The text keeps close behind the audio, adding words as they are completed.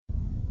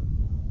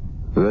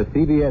The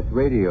CBS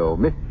Radio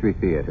Mystery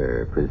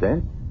Theater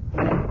presents...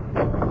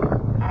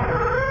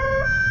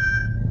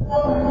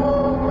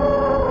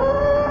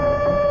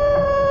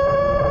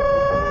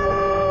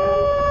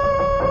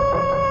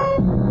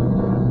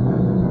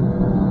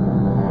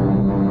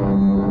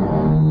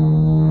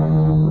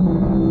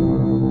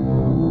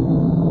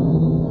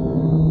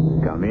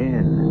 Come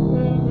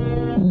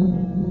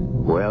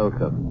in.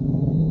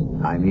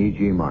 Welcome. I'm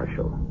E.G.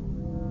 Marshall.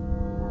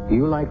 Do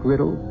you like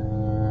riddles?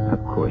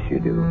 Of course you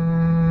do.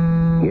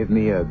 Give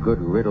me a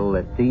good riddle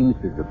that seems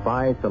to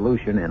defy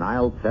solution, and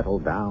I'll settle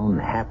down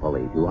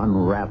happily to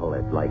unravel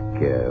it like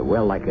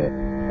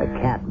a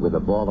cat with a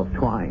ball of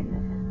twine.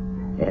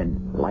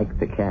 And like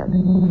the cat,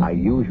 I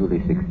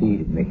usually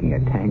succeed in making a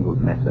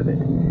tangled mess of it.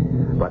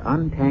 But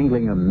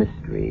untangling a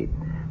mystery,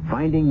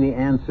 finding the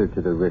answer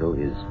to the riddle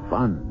is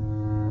fun.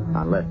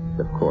 Unless,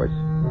 of course,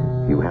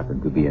 you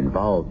happen to be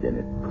involved in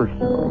it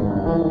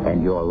personally,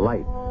 and your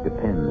life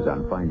depends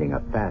on finding a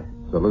fast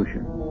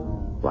solution,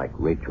 like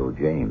Rachel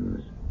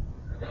James.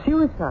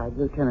 Suicide,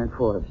 Lieutenant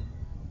Forbes.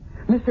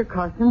 Mr.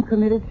 Carson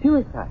committed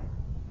suicide.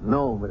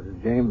 No,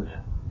 Mrs. James.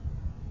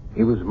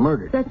 He was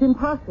murdered. That's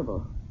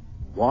impossible.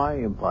 Why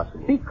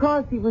impossible?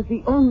 Because he was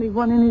the only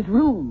one in his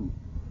room.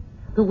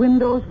 The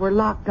windows were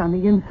locked on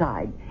the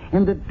inside,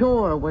 and the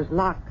door was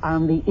locked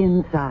on the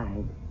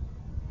inside.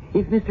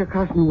 If Mr.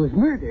 Carson was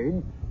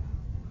murdered,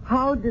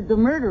 how did the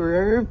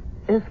murderer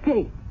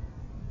escape?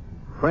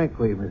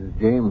 Frankly, Mrs.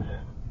 James,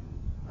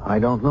 I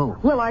don't know.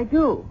 Well, I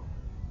do.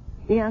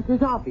 The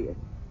answer's obvious.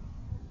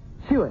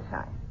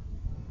 Suicide.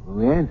 Well,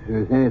 the answer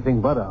is anything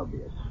but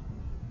obvious.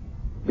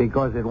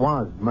 Because it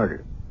was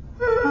murder.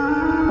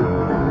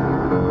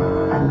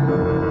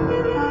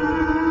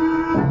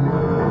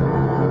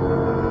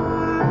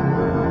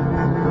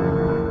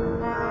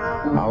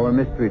 Our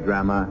mystery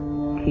drama,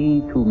 Key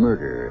to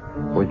Murder,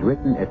 was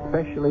written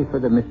especially for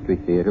the Mystery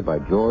Theater by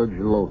George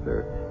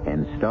Lothar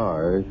and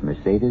stars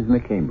Mercedes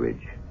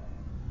McCambridge.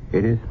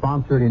 It is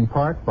sponsored in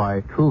part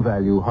by True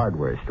Value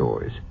Hardware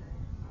Stores.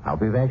 I'll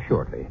be back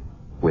shortly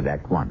with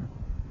Act One.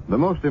 The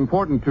most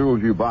important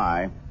tools you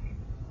buy...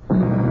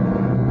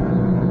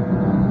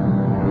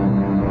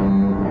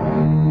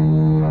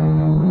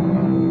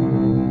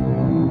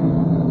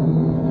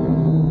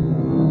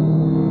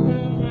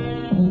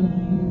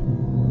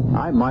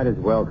 I might as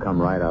well come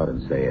right out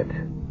and say it.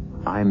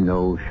 I'm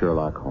no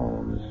Sherlock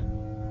Holmes.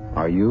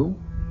 Are you?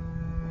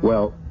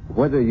 Well,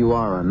 whether you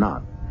are or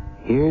not,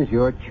 here's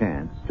your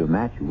chance to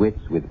match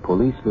wits with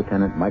Police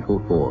Lieutenant Michael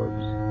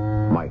Forbes.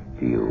 Mike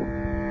to you.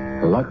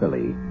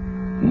 Luckily,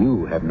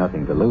 you have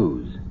nothing to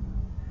lose.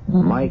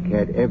 Mike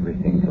had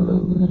everything to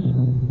lose.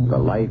 The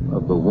life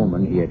of the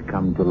woman he had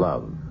come to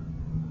love.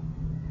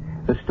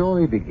 The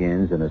story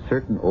begins in a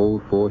certain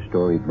old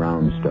four-story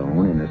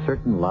brownstone in a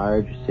certain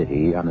large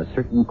city on a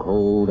certain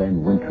cold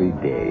and wintry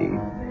day.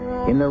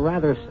 In the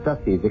rather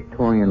stuffy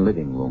Victorian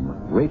living room,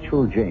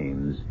 Rachel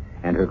James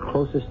and her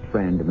closest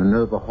friend,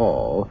 Minerva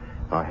Hall,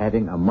 are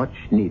having a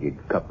much-needed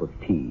cup of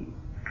tea.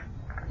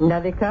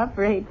 Another cup,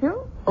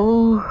 Rachel?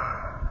 Oh,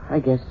 I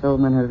guess so,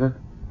 Minerva.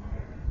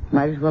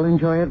 Might as well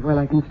enjoy it while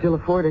I can still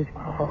afford it.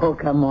 Oh,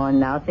 come on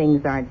now.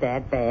 Things aren't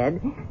that bad.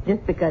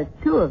 Just because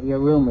two of your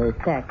roomers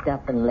packed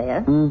up and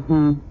left.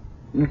 Mm-hmm.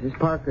 Mrs.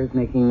 Parker's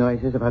making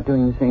noises about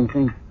doing the same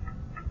thing.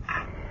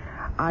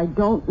 I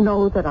don't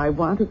know that I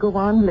want to go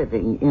on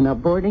living in a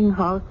boarding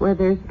house where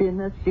there's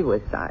been a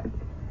suicide.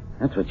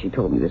 That's what she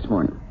told me this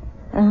morning.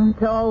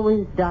 It's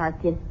always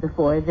darkest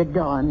before the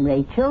dawn,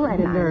 Rachel,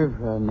 and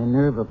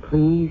Minerva,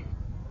 please.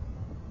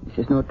 This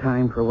is no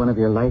time for one of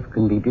your life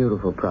can be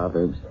beautiful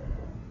proverbs.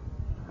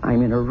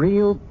 I'm in a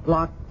real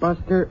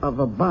blockbuster of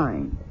a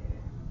bind.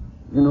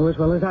 You know as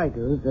well as I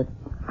do that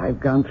I've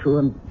gone through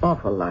an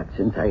awful lot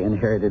since I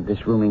inherited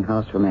this rooming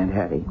house from Aunt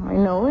Hattie. I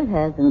know it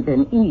hasn't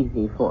been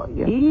easy for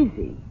you.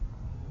 Easy?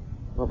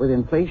 What with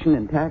inflation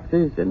and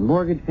taxes and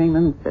mortgage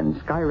payments and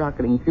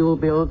skyrocketing fuel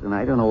bills and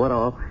I don't know what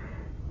all,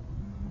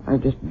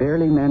 I've just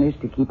barely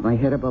managed to keep my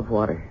head above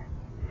water.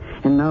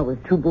 And now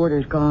with 2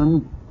 boarders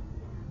gone,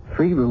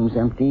 3 rooms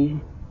empty,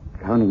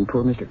 counting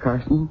poor Mr.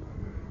 Carson,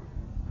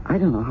 I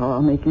don't know how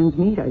I'll make ends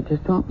meet. I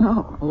just don't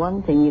know.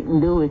 One thing you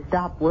can do is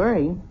stop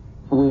worrying.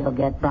 We'll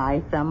get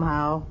by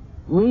somehow.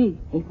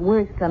 If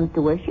worse comes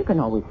to worse, you can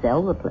always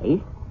sell the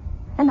place.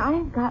 And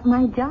I've got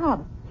my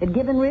job at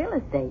Gibbon Real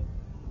Estate.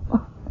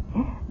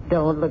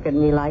 Don't look at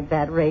me like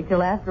that,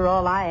 Rachel. After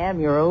all, I am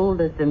your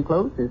oldest and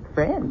closest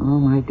friend. Oh,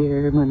 my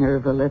dear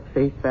Minerva, let's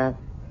face that.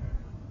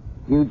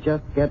 You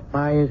just get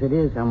by as it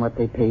is on what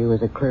they pay you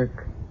as a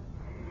clerk.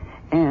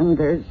 And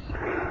there's...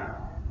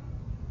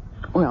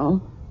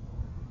 Well,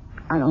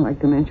 I don't like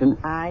to mention...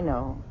 I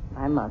know.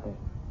 My mother.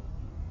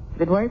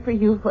 If it weren't for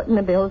you footing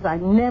the bills,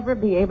 I'd never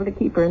be able to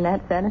keep her in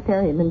that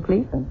sanitarium in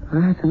Cleveland.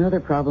 That's another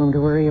problem to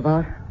worry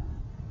about.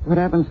 What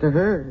happens to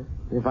her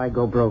if I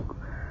go broke?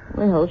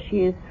 Well,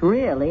 she is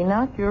really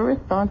not your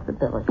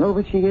responsibility. No,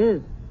 but she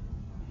is.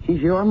 She's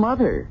your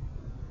mother.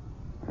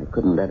 I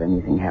couldn't let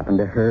anything happen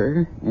to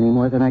her any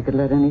more than I could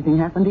let anything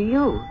happen to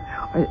you.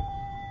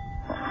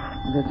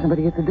 There's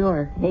somebody at the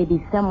door.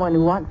 Maybe someone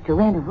who wants to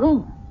rent a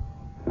room.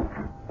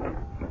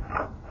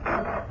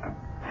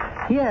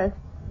 Yes,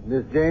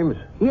 Miss James?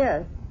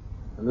 yes.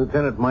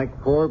 Lieutenant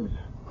Mike Forbes,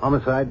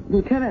 homicide?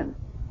 Lieutenant.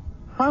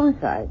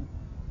 Homicide.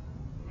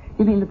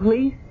 You mean the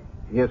police?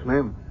 Yes,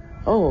 ma'am.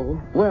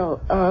 Oh,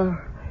 well,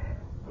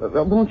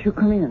 won't you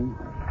come in?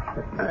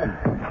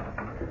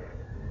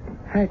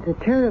 It's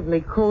a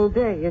terribly cold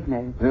day, isn't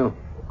it? Yeah,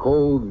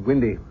 cold,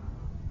 windy.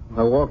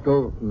 I walked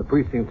over from the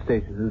precinct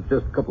station. It's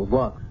just a couple of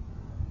blocks.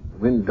 The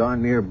wind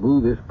darn near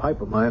blew this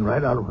pipe of mine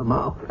right out of my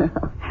mouth.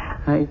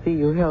 I see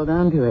you held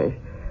on to it.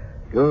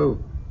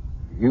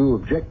 You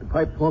object to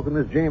pipe smoking,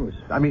 Miss James?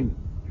 I mean,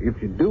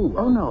 if you do...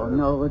 Oh,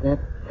 no,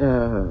 that's,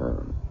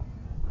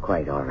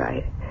 quite all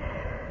right.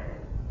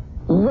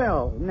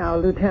 Well, now,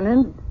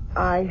 Lieutenant,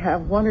 I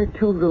have one or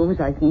two rooms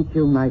I think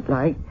you might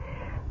like.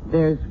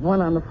 There's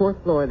one on the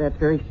 4th floor that's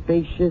very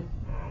spacious.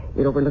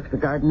 It overlooks the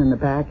garden in the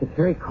back. It's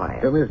very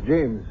quiet. Miss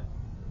James,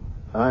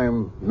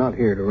 I'm not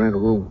here to rent a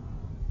room.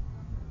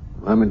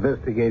 I'm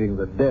investigating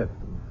the death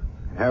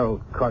of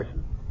Harold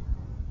Carson.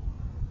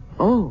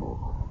 Oh.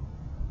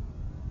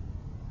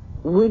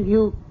 Will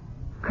you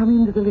come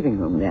into the living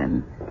room,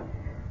 then?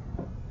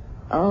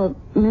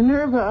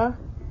 Minerva,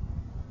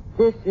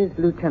 this is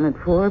Lieutenant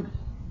Forbes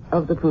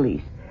of the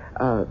police.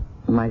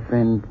 My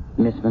friend,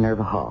 Miss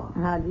Minerva Hall.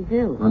 How do you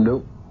do?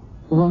 Undo.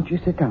 Won't you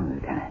sit down,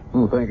 Lieutenant?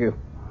 Oh, thank you.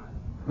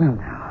 Well,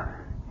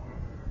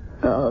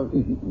 now,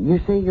 you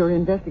say you're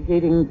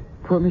investigating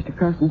poor Mr.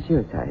 Carson's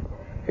suicide?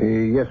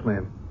 Yes,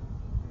 ma'am.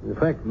 The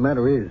fact of the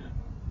matter is,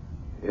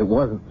 it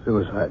wasn't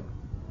suicide.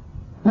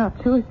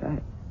 Not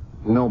suicide?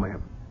 No,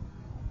 ma'am.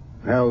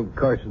 Harold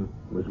Carson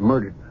was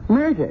murdered.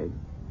 Murdered?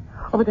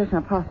 Oh, but that's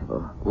not possible.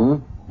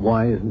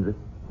 Why isn't it?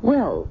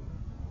 Well,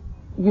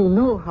 you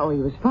know how he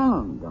was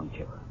found, don't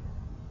you?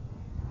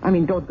 I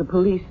mean, don't the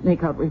police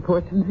make out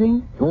reports and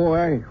things? Oh,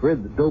 I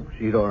read the dope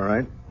sheet all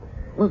right.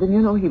 Well, then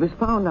you know he was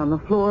found on the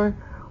floor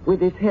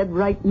with his head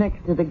right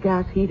next to the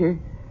gas heater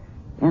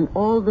and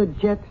all the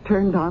jets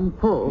turned on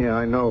full. Yeah,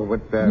 I know,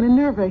 but...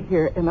 Minerva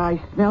here and I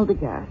smelled the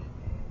gas,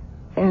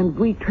 and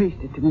we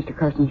traced it to Mr.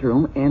 Carson's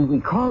room, and we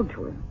called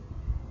to him.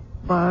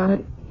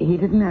 But he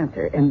didn't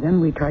answer, and then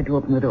we tried to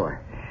open the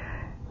door.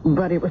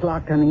 But it was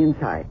locked on the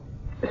inside.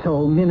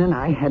 So Min and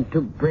I had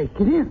to break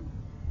it in.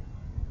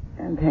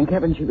 And thank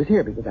heaven she was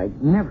here, because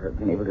I'd never have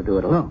been able to do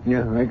it alone.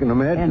 Yeah, I can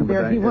imagine. And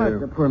there he was,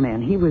 the poor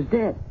man. He was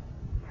dead.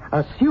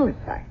 A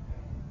suicide.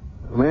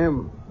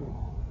 Ma'am,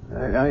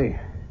 I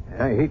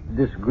hate to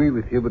disagree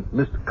with you, but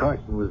Mr.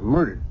 Carson was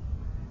murdered.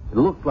 It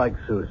looked like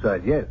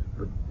suicide, yes,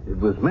 but it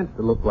was meant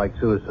to look like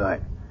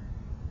suicide.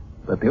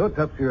 But the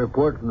autopsy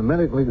report from the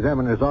medical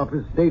examiner's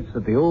office states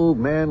that the old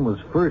man was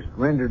first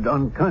rendered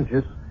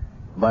unconscious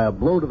by a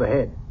blow to the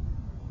head,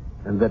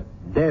 and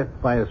that death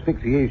by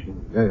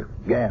asphyxiation,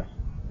 gas,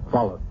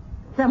 followed.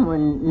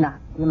 Someone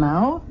knocked him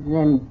out and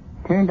then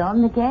turned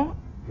on the gas?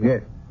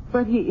 Yes.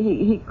 But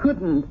he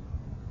couldn't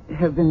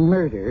have been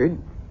murdered.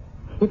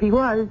 If he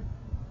was,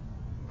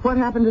 what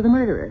happened to the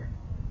murderer?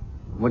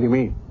 What do you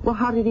mean? Well,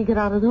 how did he get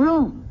out of the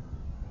room?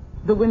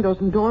 The windows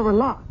and door were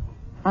locked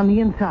on the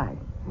inside.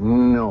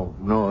 No,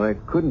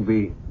 that couldn't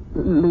be.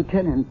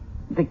 Lieutenant,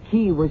 the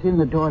key was in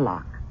the door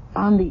lock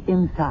on the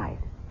inside.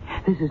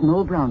 This is an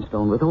old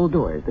brownstone with old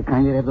doors, the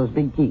kind that have those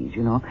big keys,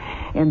 you know.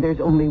 And there's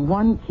only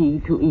one key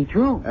to each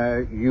room.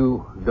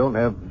 You don't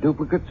have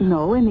duplicates?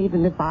 No, and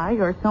even if I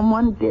or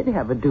someone did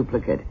have a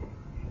duplicate,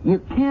 you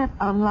can't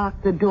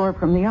unlock the door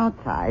from the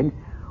outside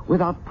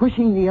without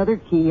pushing the other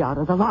key out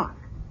of the lock.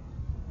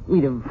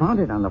 We'd have found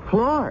it on the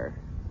floor,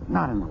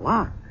 not in the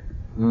lock.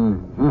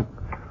 Mm-hmm.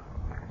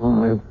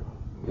 Well,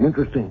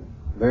 interesting.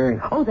 Very.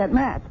 Oh, that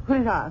match.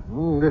 Put it out.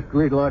 Just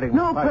relighting.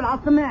 No, put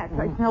out the match.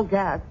 I smell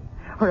gas.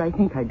 Or I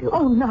think I do.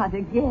 Oh, not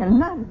again.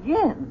 Not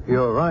again.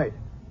 You're right.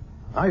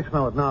 I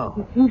smell it now.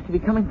 It seems to be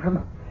coming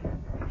from...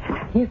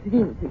 Yes, it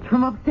is. It's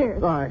from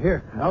upstairs. All right,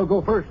 here. I'll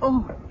go first.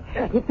 Oh,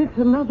 if it's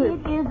another...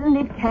 It isn't.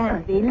 It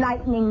can't be.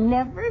 Lightning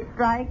never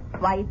strikes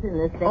twice in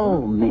the same...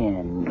 Oh,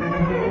 men. The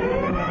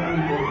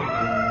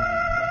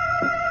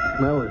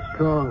smell is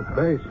strong,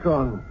 very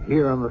strong,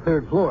 here on the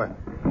 3rd floor.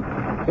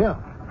 Yeah,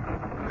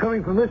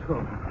 coming from this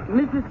room.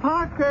 Mrs.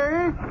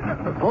 Parker.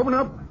 Open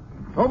up.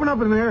 Open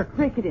up in there.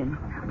 Break it in.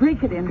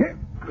 Break it in.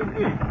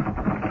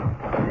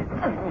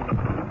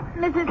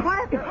 Mrs.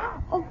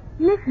 Parker. Oh,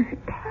 Mrs.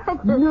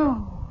 Parker.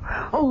 No.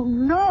 Oh,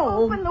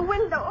 no. Open the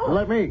window.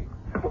 Let me.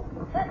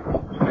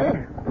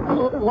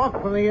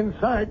 Locked from the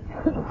inside.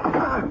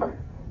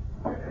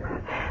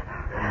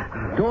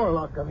 Door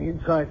locked on the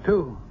inside,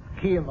 too.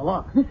 Key in the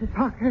lock. Mrs.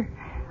 Parker.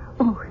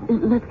 Oh,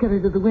 let's get her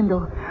to the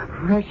window.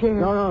 Fresh air.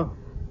 No.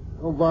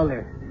 Don't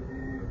bother.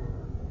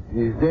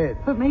 He's dead.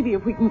 But maybe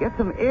if we can get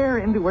some air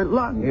into her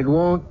lungs. It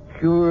won't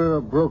cure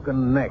a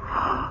broken neck.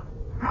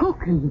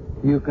 Broken?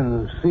 You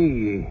can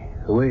see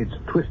the way it's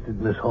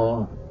twisted, Miss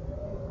Hall.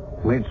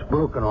 It's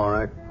broken, all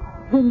right.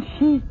 Then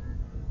she's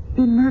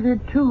been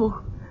murdered, too.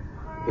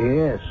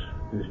 Yes,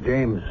 Miss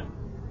James.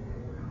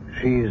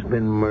 She's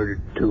been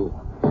murdered, too.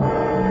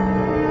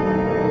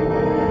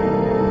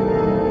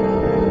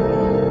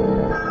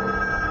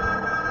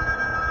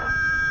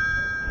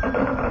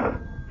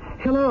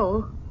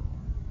 Hello?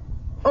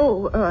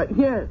 Oh,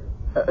 yes.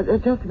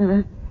 Just a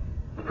minute.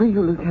 For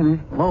you,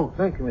 Lieutenant. Oh,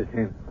 thank you, Miss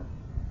James.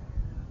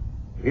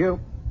 You?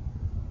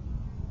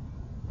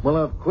 Well,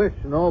 I've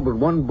questioned all but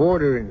one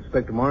boarder,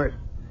 Inspector Morris.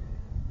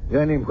 A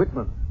guy named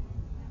Whitman.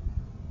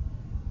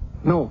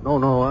 No.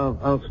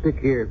 I'll stick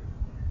here.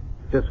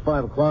 It's just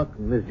 5 o'clock,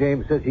 and Miss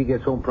James says he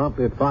gets home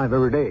promptly at 5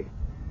 every day.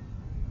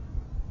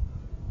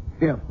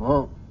 Yeah,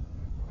 well,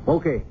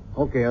 okay.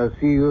 I'll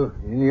see you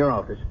in your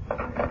office.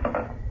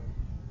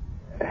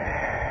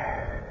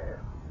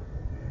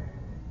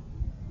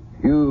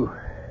 You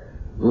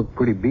look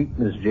pretty beat,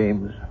 Miss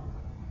James.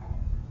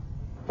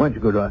 Why don't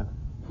you go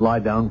lie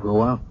down for a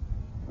while?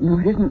 No,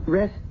 it isn't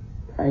rest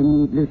I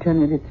need,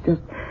 Lieutenant. It's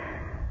just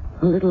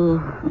a little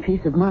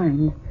peace of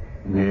mind.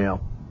 Yeah,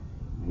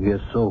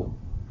 guess so.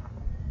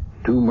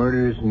 2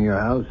 murders in your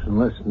house in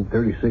less than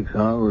 36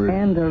 hours.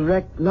 And a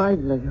wrecked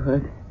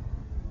livelihood.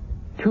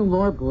 2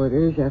 more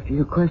boarders, after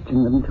you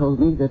questioned them,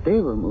 told me that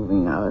they were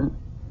moving out.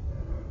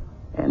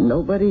 And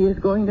nobody is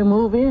going to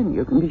move in.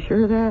 You can be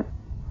sure of that.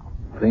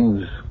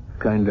 Things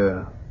kind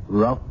of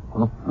rough,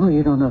 huh? Oh,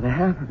 you don't know the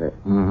half of it.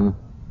 Mm-hmm.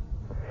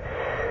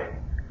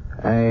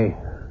 I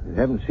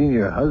haven't seen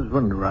your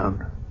husband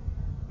around.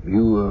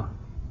 You a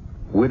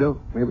widow,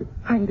 maybe?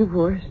 I'm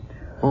divorced.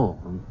 Oh,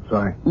 I'm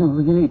sorry. No,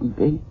 you needn't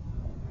be.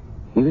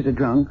 He was a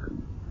drunk.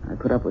 I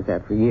put up with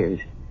that for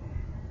years.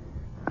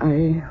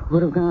 I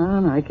would have gone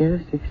on, I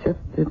guess,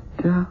 except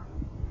that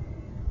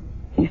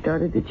he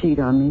started to cheat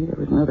on me. There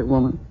was another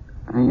woman.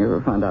 I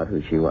never found out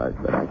who she was,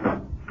 but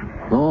I...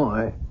 Oh,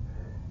 I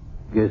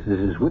guess this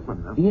is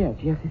Whitman, huh? Yes,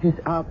 it is.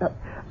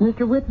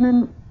 Mr.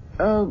 Whitman,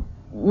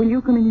 will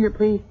you come in here,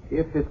 please?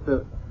 If it's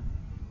the...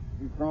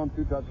 He's thrown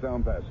 2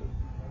 touchdown passes.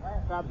 The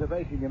last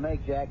observation you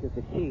make, Jack, is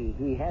the key.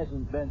 He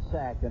hasn't been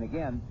sacked. And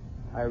again,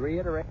 I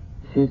reiterate...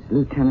 This is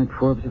Lieutenant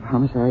Forbes of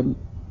Homicide.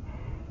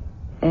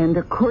 And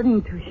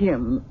according to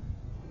him,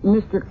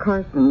 Mr.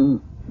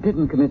 Carson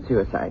didn't commit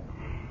suicide.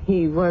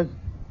 He was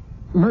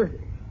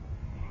murdered.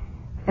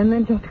 And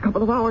then just a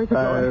couple of hours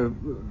ago...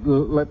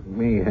 let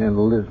me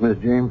handle this, Miss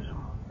James.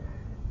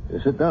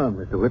 Sit down,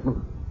 Mr.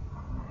 Whitman.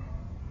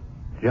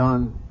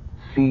 John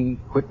C.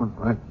 Whitman,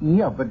 right?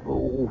 Yeah, but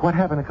what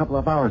happened a couple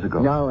of hours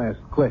ago? Now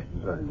ask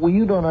questions. Well,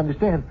 you don't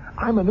understand.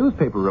 I'm a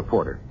newspaper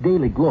reporter,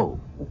 Daily Globe.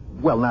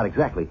 Well, not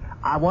exactly.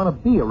 I want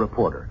to be a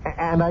reporter,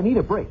 and I need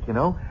a break, you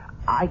know.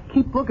 I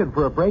keep looking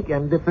for a break,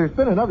 and if there's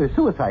been another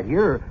suicide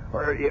here,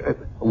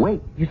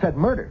 wait, you said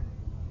murder.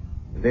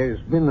 There's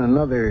been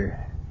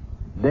another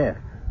death,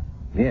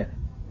 yes.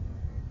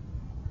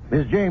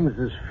 Miss James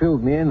has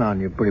filled me in on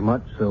you pretty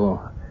much,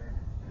 so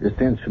just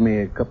answer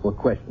me a couple of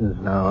questions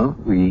now.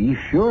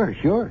 Sure.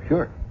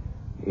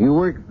 You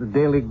work at the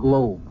Daily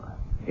Globe,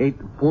 8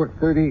 to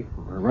 4:30,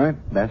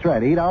 right? That's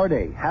right, 8-hour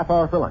day, half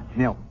hour for lunch.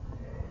 Yeah.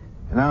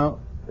 Now,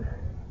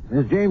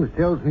 Miss James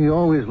tells me you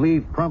always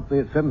leave promptly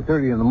at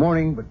 7:30 in the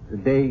morning, but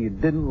today you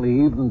didn't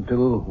leave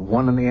until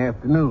 1 in the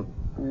afternoon.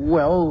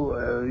 Well,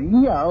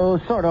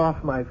 sort of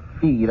off my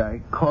feet.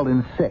 I called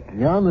in sick.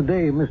 Yeah, on the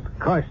day Mr.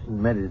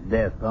 Carson met his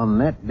death, on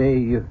that day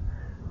you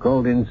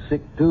called in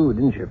sick too,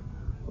 didn't you?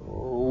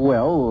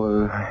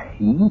 Well,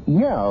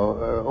 yeah.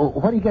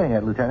 What are you getting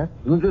at, Lieutenant?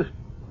 Just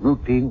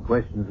routine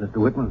questions, Mr.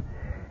 Whitman.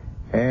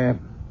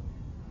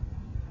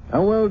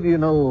 How well do you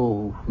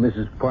know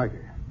Mrs.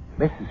 Parker?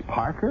 Mrs.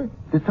 Parker?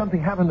 Did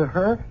something happen to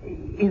her?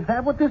 Is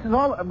that what this is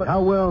all about?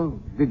 How well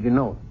did you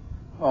know her?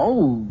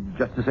 Oh,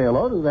 just to say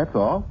hello to, that's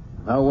all.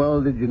 How well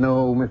did you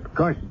know Mr.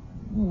 Carson?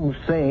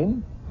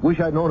 Same.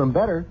 Wish I'd known him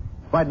better.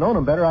 If I'd known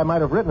him better, I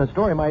might have written a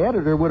story my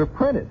editor would have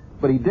printed.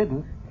 But he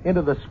didn't.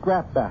 Into the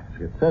scrap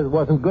basket. Says it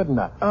wasn't good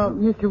enough.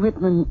 Mr.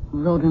 Whitman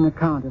wrote an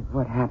account of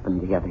what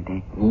happened the other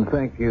day.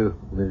 Thank you,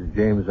 Mrs.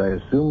 James. I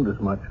assumed as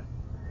much.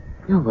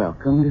 You're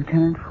welcome,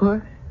 Lieutenant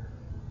Forbes.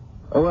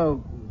 Oh,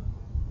 well,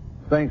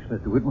 thanks,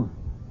 Mr. Whitman.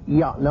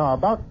 Yeah, now,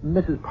 about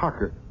Mrs.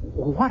 Parker.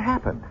 What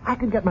happened? I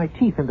could get my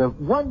teeth into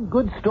one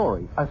good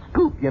story. A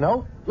scoop, you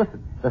know?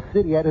 Listen, the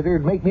city editor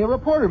would make me a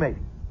reporter, maybe.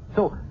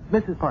 So,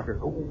 Mrs. Parker,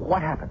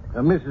 what happened?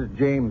 Mrs.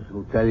 James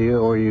will tell you,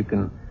 or you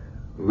can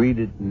read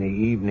it in the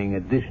evening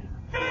edition.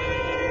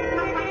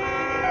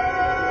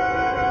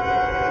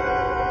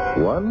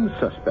 One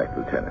suspect,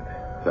 Lieutenant.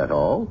 That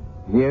all?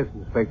 Yes,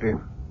 Inspector.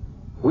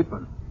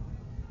 Whitman.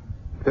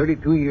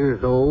 32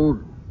 years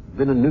old.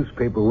 Been in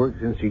newspaper work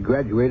since he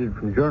graduated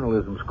from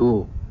journalism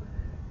school.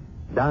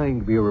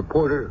 Dying to be a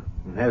reporter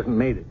and hasn't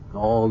made it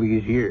all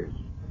these years.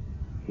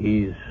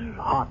 He's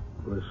hot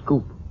for a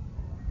scoop.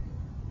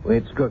 Well,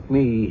 it struck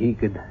me he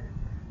could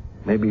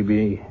maybe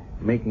be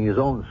making his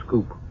own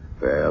scoop.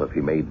 Well, if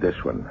he made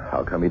this one,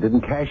 how come he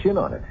didn't cash in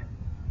on it?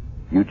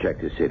 You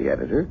checked his city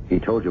editor. He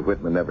told you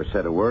Whitman never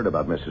said a word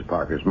about Mrs.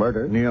 Parker's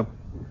murder. Yep.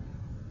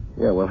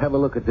 Yeah, well, have a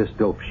look at this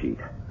dope sheet.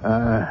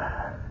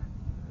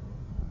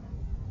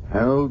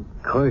 Harold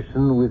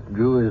Carson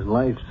withdrew his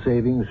life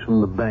savings from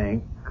the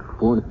bank,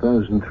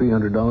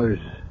 $4,300,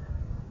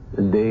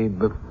 the day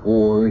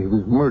before he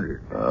was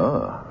murdered.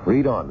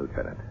 Read on,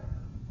 Lieutenant.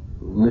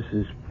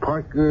 Mrs.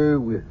 Parker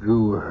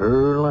withdrew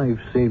her life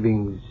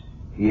savings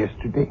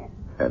yesterday.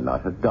 And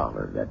not a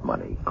dollar of that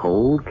money,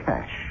 cold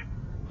cash,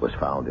 was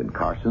found in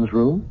Carson's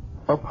room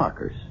or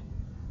Parker's.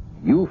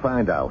 You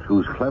find out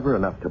who's clever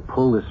enough to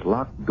pull this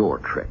locked door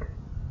trick.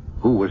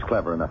 Who was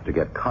clever enough to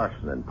get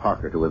Carson and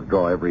Parker to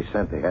withdraw every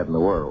cent they had in the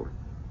world.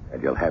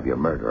 And you'll have your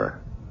murderer.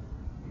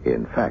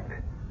 In fact,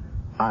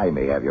 I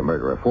may have your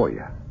murderer for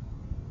you.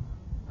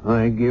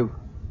 I give...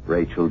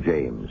 Rachel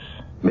James.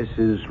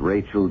 Mrs.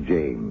 Rachel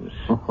James.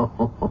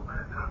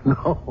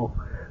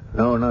 No,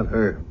 not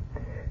her.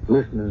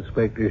 Listen,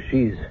 Inspector,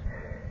 she's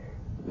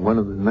one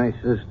of the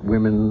nicest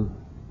women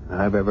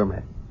I've ever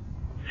met.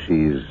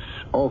 She's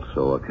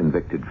also a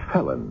convicted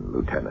felon,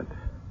 Lieutenant.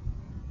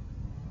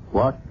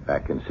 What?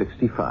 Back in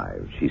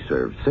 1965, she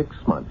served 6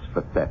 months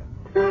for theft.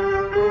 The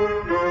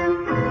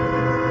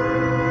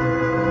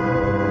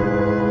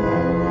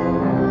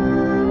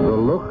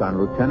look on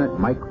Lieutenant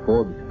Mike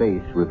Forbes'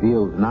 face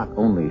reveals not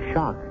only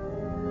shock,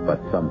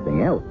 but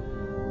something else.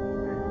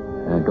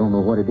 I don't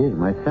know what it is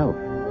myself.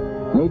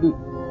 Maybe...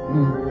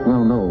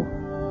 Well, no.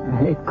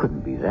 It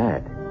couldn't be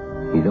that.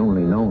 He's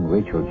only known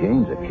Rachel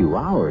James a few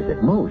hours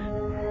at most.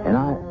 And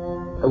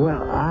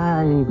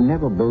I've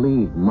never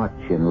believed much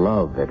in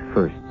love at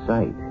first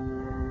sight.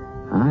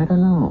 I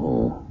don't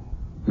know.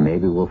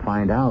 Maybe we'll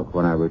find out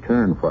when I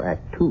return for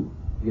Act 2.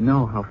 You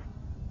know how...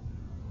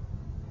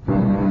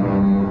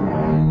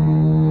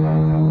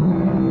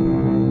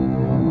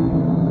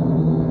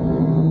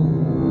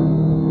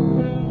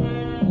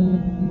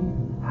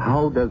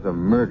 How does a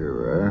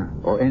murderer,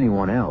 or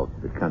anyone else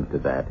that comes to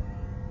that,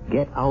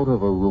 get out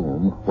of a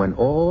room when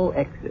all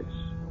exits,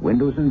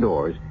 windows and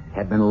doors,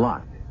 have been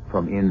locked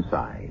from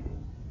inside?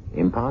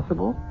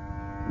 Impossible?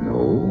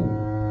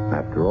 No.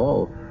 After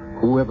all,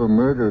 whoever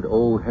murdered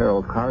old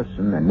Harold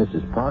Carson and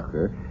Mrs.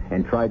 Parker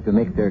and tried to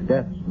make their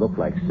deaths look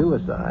like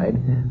suicide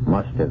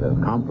must have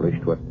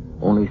accomplished what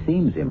only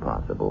seems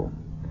impossible.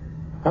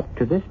 Up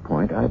to this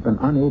point, I've been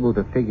unable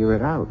to figure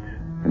it out,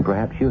 and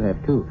perhaps you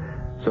have too.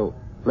 So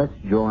let's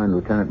join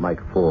Lieutenant Mike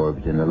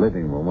Forbes in the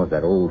living room of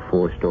that old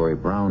 4-story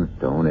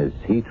brownstone as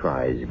he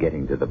tries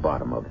getting to the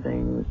bottom of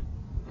things.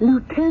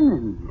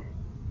 Lieutenant,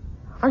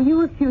 are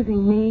you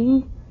accusing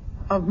me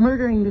of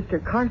murdering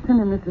Mr. Carson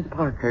and Mrs.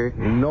 Parker?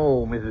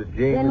 No, Mrs.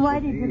 James. Then why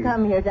did you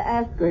come here to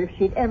ask her if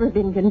she'd ever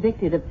been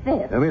convicted of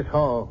theft? Now, Miss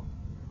Hall,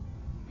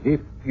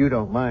 if you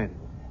don't mind,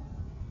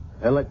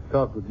 I'd like to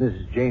talk with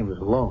Mrs. James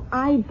alone.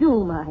 I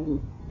do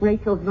mind.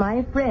 Rachel's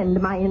my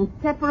friend, my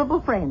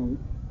inseparable friend.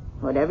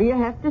 Whatever you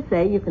have to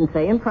say, you can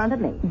say in front of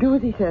me. Do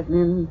as he says,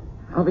 and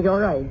I'll be all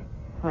right.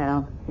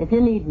 Well, if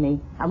you need me,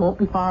 I won't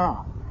be far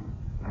off.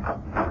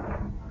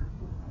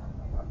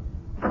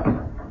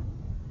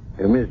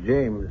 Miss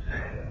James,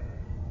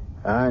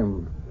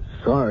 I'm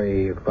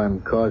sorry if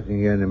I'm causing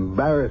you an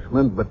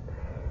embarrassment, but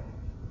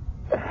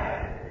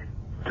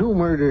 2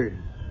 murders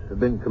have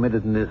been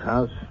committed in this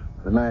house,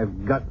 and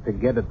I've got to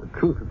get at the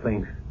truth of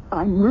things.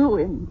 I'm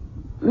ruined,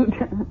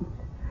 Lieutenant.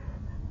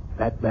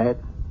 That bad?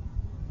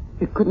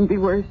 It couldn't be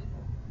worse.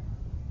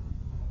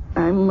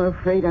 I'm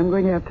afraid I'm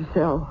going to have to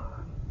sell,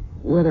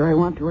 whether I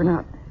want to or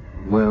not.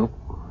 Well,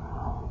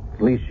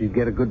 at least you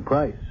get a good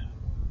price.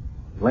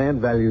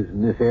 Land values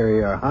in this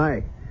area are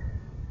high.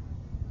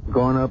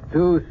 Gone up,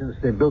 too, since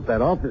they built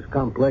that office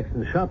complex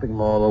and shopping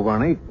mall over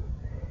on 8th.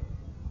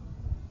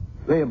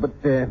 Yeah, but,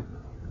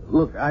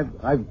 look,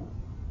 I've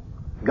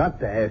got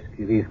to ask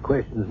you these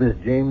questions, Miss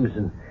James,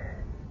 and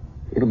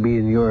it'll be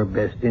in your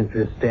best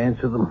interest to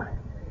answer them.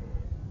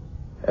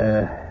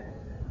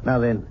 Now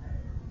then,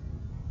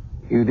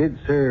 you did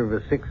serve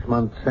a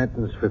 6-month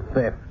sentence for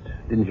theft,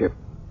 didn't you?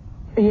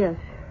 Yes.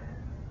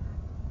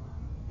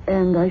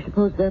 And I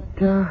suppose that,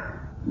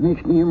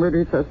 makes me a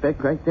murder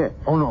suspect right there.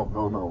 Oh,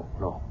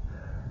 no.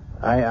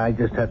 I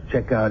just have to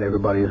check out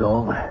everybody's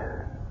all.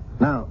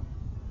 Now,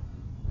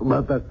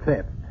 about that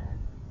theft.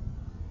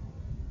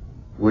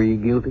 Were you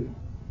guilty?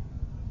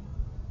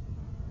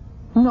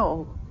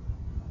 No.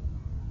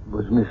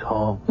 Was Miss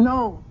Hall?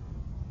 No.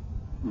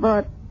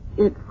 But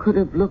it could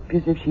have looked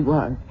as if she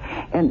was.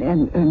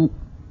 And...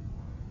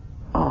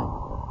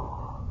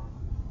 Oh.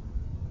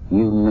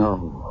 You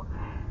know.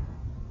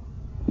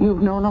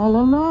 You've known all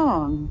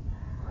along.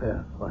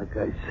 Well, like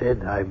I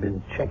said, I've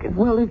been checking.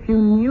 Well, if you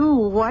knew,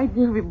 why'd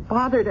you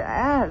bother to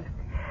ask?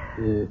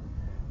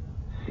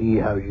 See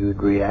how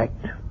you'd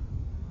react.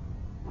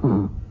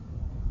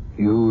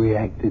 You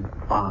reacted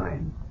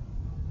fine.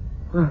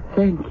 Well,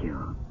 thank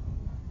you.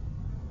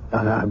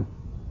 I'm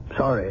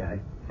sorry. I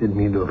didn't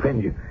mean to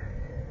offend you.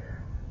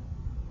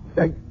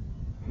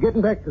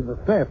 Getting back to the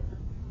theft,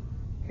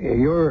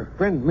 your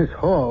friend Miss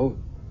Hall,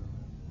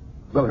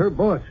 well, her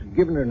boss had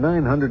given her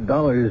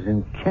 $900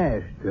 in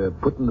cash to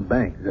put in the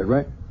bank. Is that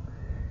right?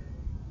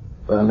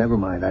 Well, never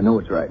mind. I know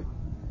it's right.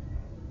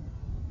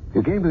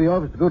 You came to the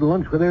office to go to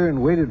lunch with her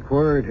and waited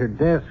for her at her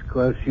desk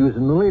while she was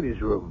in the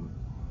ladies' room.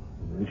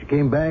 When she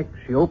came back,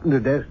 she opened her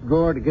desk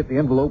drawer to get the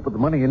envelope with the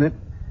money in it,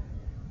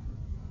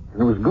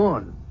 and it was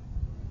gone.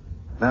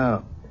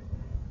 Now,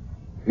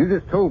 you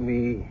just told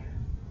me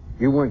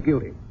you weren't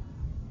guilty.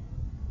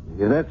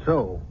 Is that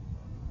so?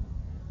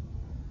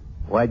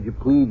 Why'd you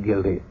plead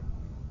guilty?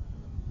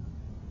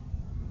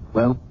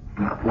 Well,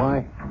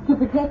 why? To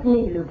protect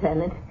me,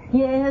 Lieutenant.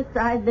 Yes,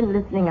 I've been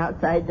listening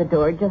outside the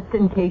door just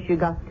in case you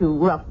got too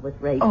rough with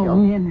Rachel. Oh,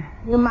 Min.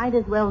 You might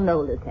as well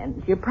know,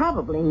 Lieutenant. You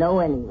probably know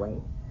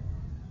anyway.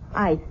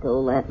 I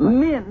stole that money.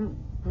 Min.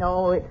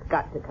 No, it's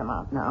got to come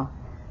out now.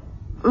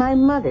 My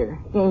mother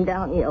came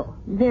down ill,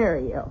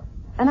 very ill,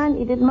 and I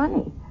needed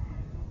money.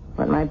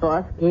 When my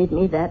boss gave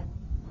me that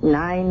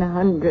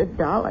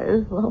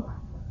 $900, well,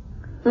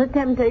 the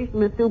temptation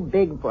was too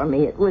big for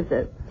me. It was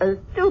a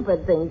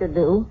stupid thing to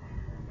do,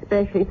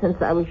 especially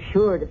since I was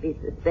sure to be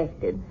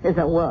suspected, as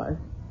I was.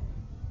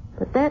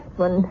 But that's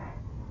when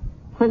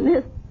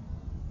this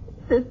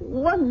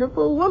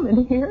wonderful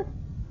woman here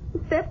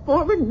stepped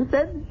forward and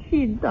said that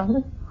she'd done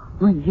it.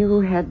 When you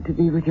had to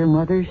be with your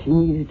mother, she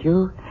needed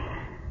you.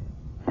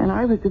 And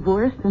I was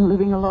divorced and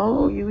living alone.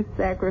 Oh, you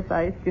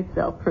sacrificed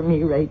yourself for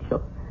me,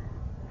 Rachel.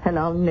 And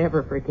I'll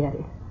never forget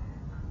it.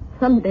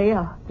 Someday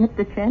I'll get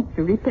the chance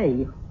to repay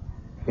you.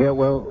 Yeah,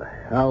 well,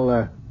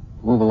 I'll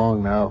move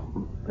along now.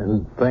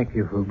 And thank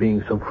you for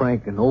being so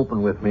frank and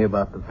open with me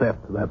about the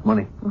theft of that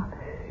money.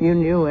 You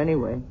knew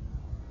anyway.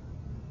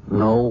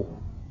 No,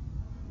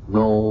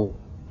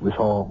 Miss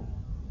Hall.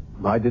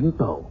 I didn't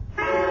know.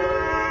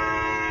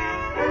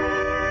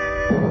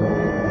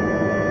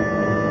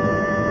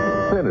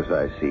 Then as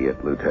I see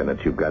it,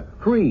 Lieutenant, you've got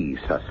 3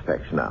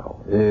 suspects now.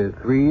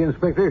 3,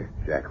 Inspector?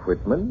 Jack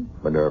Whitman,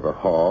 Minerva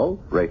Hall,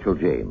 Rachel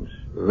James.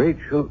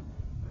 Rachel,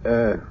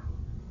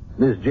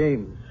 Miss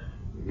James,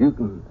 you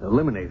can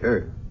eliminate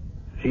her.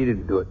 She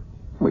didn't do it.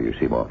 Well, you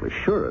seem awfully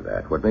sure of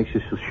that. What makes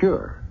you so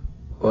sure?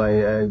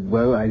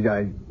 Well, I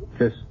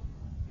just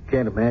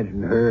can't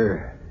imagine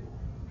her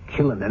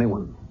killing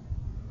anyone.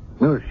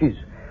 No, she's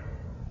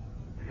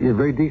a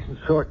very decent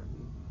sort.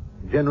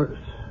 Generous,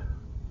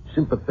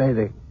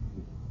 sympathetic.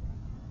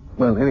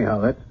 Well,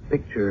 anyhow, that's the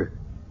picture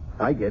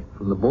I get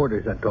from the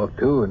boarders I talk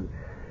to and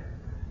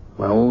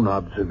my own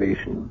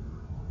observation.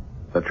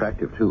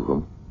 Attractive to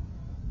whom?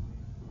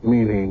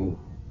 Meaning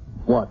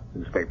what,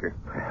 Inspector?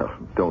 Well,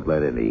 don't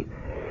let any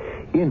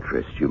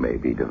interest you may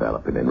be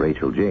developing in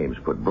Rachel James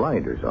put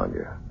blinders on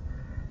you.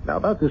 Now,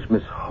 about this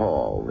Miss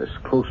Hall, this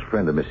close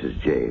friend of Mrs.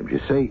 James, you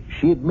say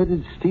she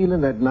admitted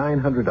stealing that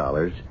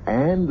 $900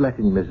 and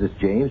letting Mrs.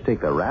 James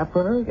take the rap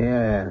for her?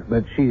 Yeah,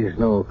 but she's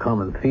no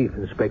common thief,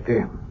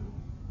 Inspector.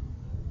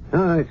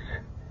 No, it's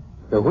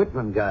the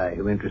Whitman guy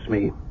who interests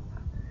me.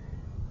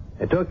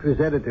 I talked to his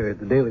editor at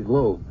the Daily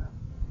Globe.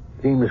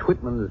 Seems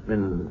Whitman has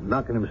been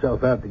knocking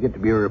himself out to get to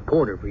be a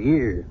reporter for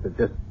years, but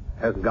just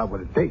hasn't got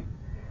what it takes.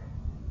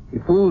 He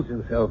fools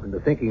himself into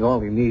thinking all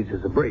he needs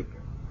is a break.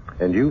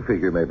 And you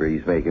figure maybe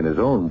he's making his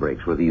own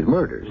breaks with these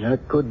murders.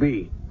 That could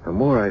be. The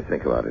more I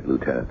think about it,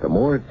 Lieutenant, the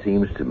more it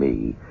seems to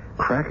me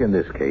cracking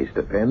this case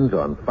depends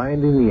on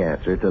finding the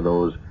answer to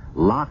those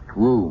locked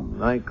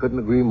rooms. I couldn't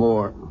agree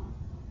more.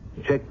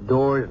 Check the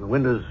doors and the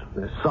windows.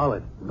 They're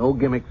solid. No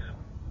gimmicks.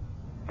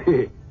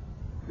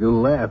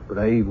 You'll laugh, but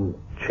I even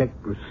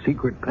checked for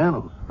secret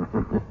panels.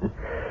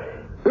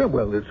 Yeah,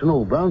 well, it's an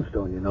old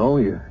brownstone, you know.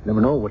 You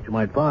never know what you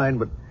might find,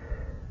 but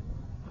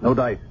no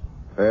dice.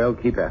 Well,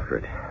 keep after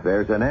it.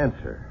 There's an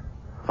answer.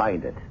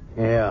 Find it.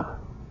 Yeah.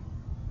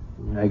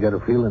 I got a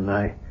feeling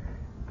I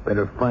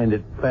better find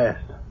it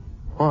fast.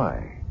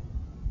 Why?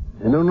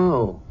 I don't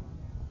know.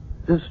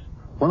 Just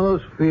one of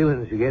those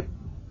feelings you get.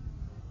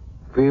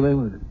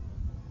 Feeling that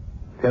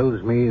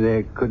tells me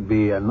there could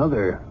be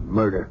another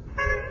murder.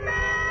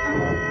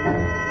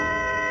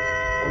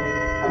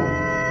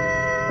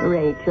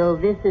 Rachel,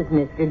 this is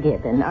Mr.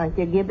 Gibbon.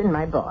 Arthur Gibbon,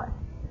 my boss.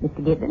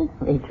 Mr. Gibbon,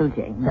 Rachel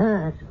James.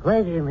 It's a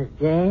pleasure, Miss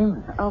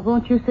James.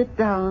 Won't you sit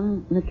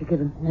down, Mr.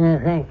 Gibbon?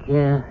 Thank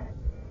you.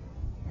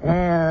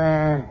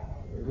 Well,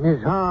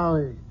 Miss Hall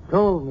has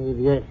told me of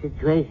your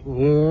situation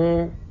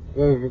here.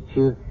 Says that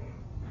you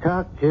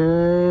talked to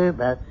her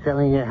about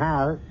selling your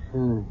house,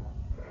 and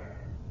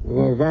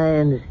as I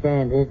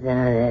understand it,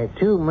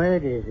 2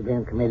 murders have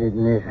been committed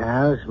in this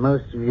house.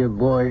 Most of your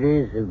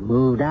boarders have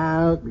moved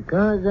out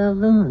because of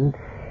them, and,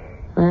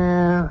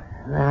 well,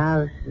 the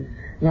house has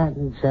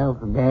gotten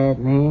itself a bad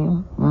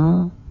name.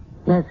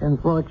 That's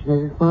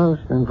unfortunate. It's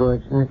most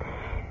unfortunate.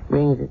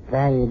 Brings its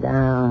value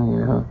down,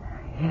 you know.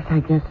 Yes, I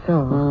guess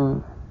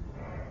so.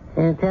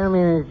 And tell me,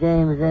 Miss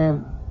James,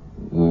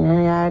 you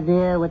any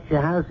idea what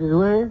your house is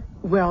worth?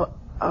 Well,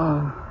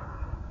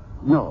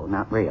 no,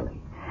 not really.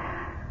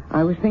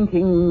 I was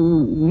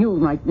thinking you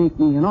might make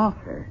me an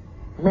offer.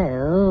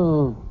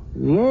 Well,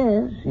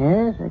 yes,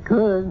 I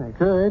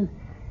could.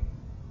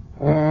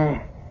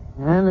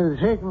 Under the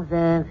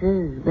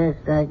circumstances, the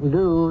best I can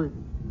do,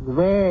 the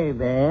very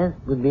best,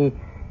 would be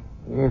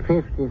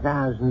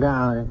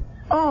 $50,000.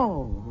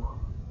 Oh,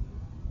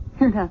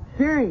 you're not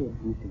serious,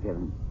 Mr.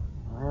 Gibbon.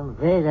 I'm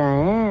afraid I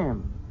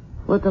am.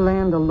 But the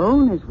land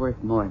alone is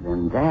worth more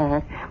than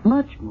that.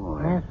 Much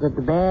more. Yes, but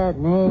the bad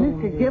name...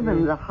 Mr.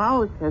 Gibbon, the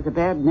house has a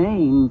bad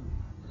name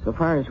so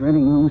far as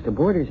renting rooms to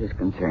boarders is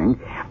concerned.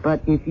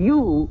 But if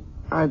you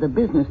are the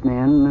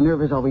businessman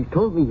Minerva's always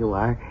told me you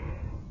are,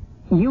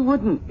 you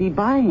wouldn't be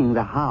buying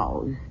the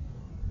house.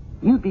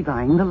 You'd be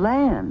buying the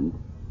land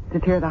to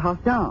tear the house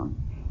down.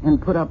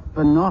 and put up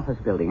an office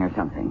building or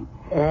something.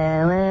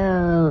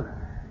 Well,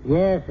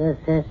 yes,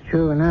 that's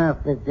true enough.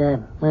 But,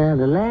 well,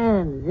 the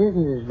land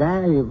isn't as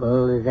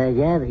valuable as I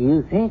gather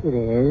you think it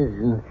is.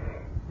 And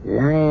as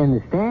I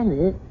understand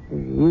it,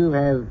 you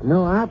have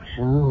no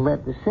option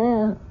but to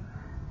sell.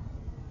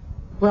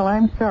 Well,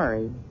 I'm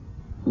sorry,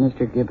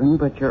 Mr. Gibbon,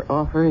 but your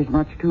offer is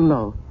much too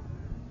low.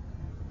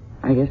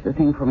 I guess the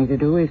thing for me to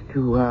do is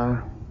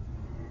to,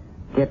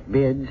 get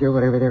bids, or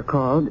whatever they're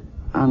called,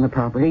 on the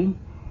property,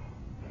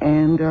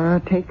 and,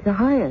 take the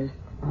highest.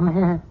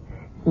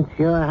 It's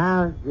your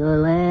house, your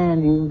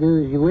land, you can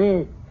do as you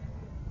wish.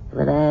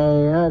 But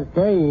I ought to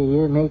tell you,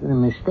 you're making a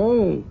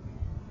mistake.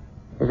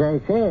 As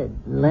I said,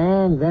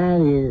 land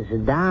values are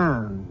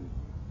down.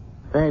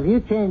 But if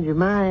you change your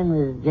mind,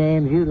 Mrs.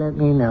 James, you let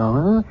me know,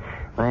 huh?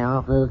 My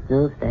offer will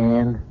still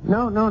stand.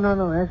 No,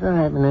 that's all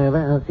right, Minerva.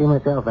 I'll see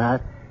myself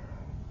out.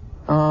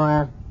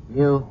 Oh,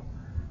 you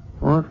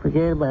won't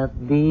forget about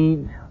the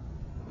deeds.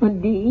 The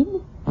deed?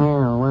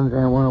 Yeah, the ones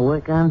I want to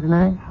work on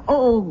tonight.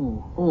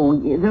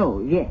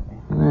 Yes.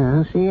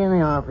 I'll see you in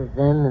the office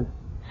then at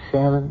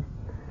 7.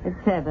 At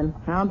 7.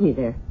 I'll be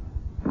there.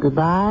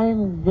 Goodbye,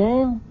 Miss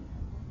James.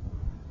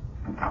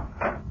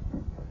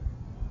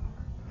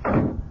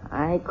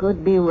 I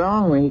could be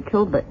wrong,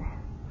 Rachel, but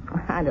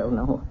I don't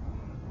know.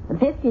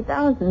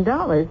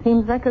 $50,000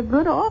 seems like a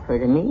good offer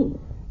to me.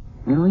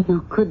 No,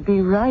 you could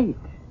be right.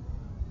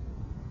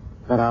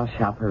 But I'll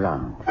shop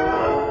around.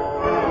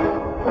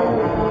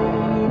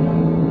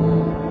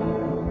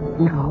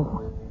 No.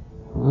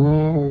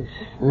 There's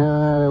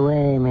no other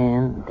way,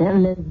 man.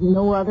 Then there's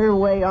no other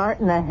way, Art,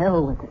 and the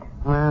hell with it.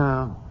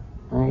 Well,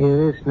 now you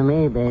listen to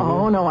me, baby.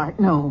 Oh, no, Art,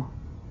 no.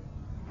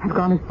 I've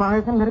gone as far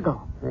as I'm going to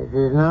go. This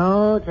is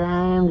no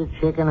time to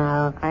chicken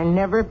out. I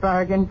never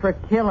bargained for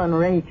killing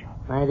Rachel.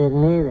 I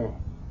didn't either.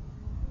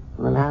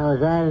 But how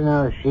was I to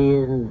know she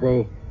isn't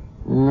the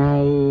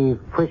naive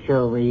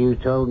pushover you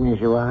told me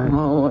she was?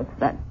 Oh, it's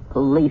that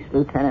police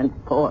lieutenant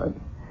Forbes.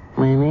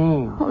 What do you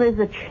mean? Well, there's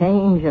a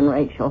change in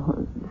Rachel.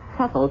 A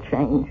subtle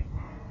change.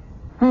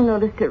 I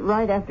noticed it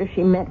right after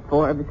she met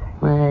Forbes.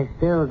 Well, I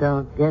still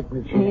don't get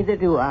what she... Neither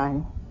do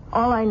I.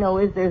 All I know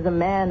is there's a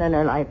man in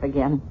her life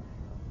again.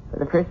 For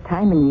the first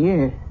time in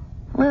years.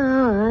 Well,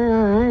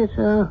 all right,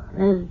 so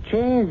there's a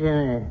change in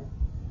her.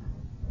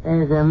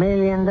 There's $1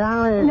 million No,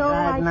 I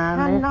riding on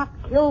it. cannot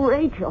kill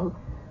Rachel.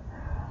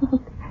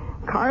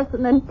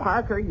 Carson and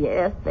Parker,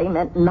 yes, they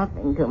meant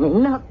nothing to me,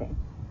 nothing.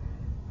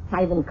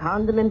 I even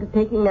conned them into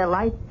taking their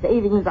life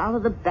savings out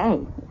of the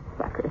bank,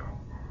 suckers.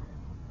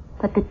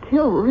 But to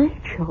kill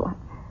Rachel,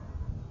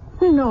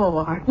 no,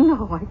 Art,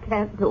 no, I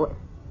can't do it.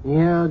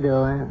 You'll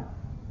do it.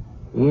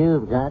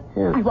 You've got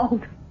to. I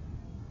won't.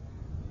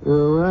 You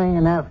were willing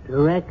enough to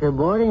wreck her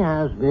boarding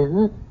house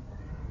business.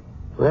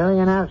 Willing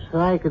enough so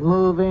I could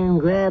move in,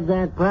 grab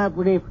that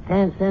property for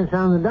 10 cents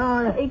on the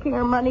dollar. Taking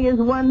her money is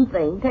one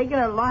thing. Taking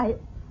her life.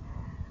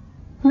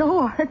 No,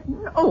 Art,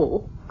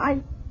 no.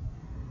 I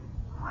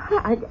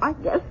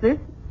guess there's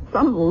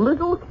some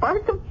little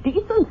spark of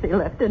decency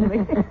left in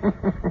me.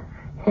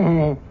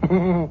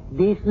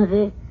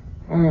 Decency?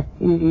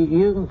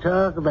 You can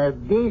talk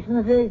about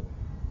decency?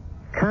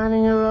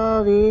 Conning her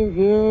all these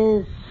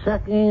years,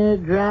 sucking her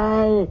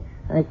dry,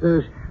 like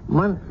those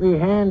monthly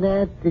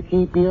handouts to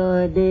keep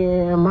your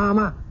dear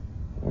mama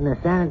in the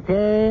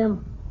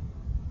sanitarium.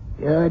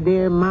 Your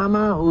dear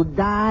mama who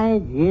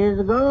died years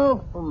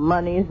ago. Well,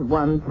 money's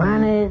one thing.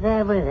 Money's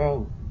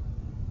everything.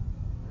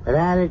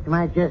 Without it, you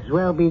might just as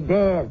well be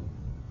dead.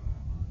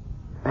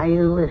 Now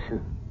you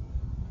listen.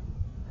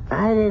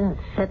 I didn't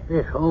set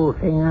this whole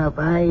thing up.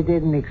 I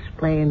didn't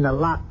explain the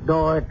locked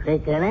door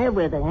trick and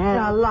everything.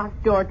 A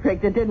locked door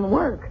trick that didn't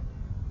work.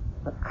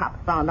 The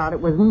cops found out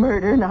it was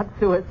murder, not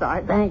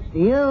suicide. Thanks to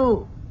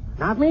you,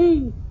 not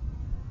me.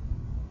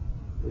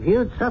 If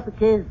you'd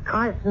suffocated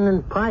Carson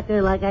and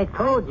Parker like I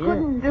told you... I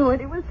couldn't do it.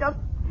 It was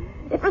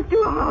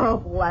too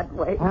horrible that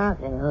way.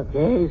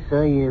 Okay.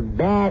 So you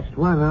bashed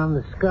one on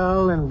the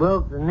skull and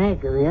broke the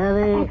neck of the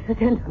other?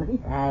 Accidentally.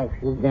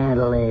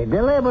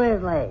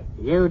 Deliberately.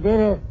 You did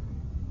it.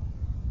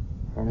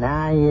 And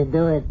now you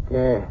do it,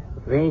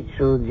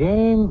 Rachel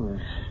James.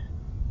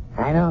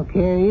 I don't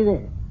care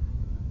either.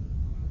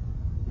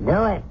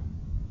 Do it.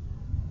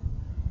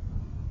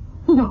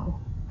 No.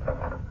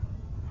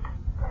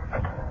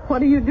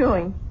 What are you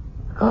doing?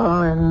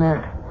 Calling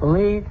the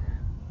police.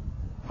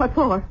 What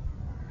for?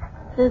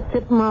 To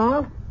tip them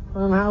off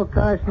on how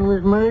Carson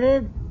was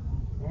murdered.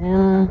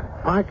 And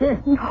Parker.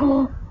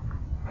 No.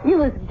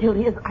 You're as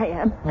guilty as I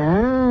am.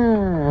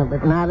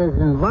 But not as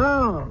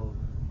involved.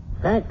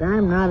 In fact,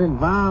 I'm not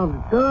involved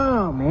at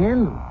all,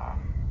 man.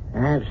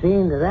 I've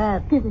seen to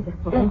that.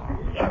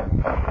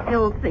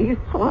 Filthy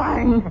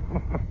swine.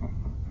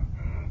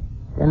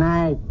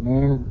 Tonight,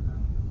 men.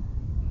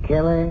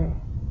 Killer.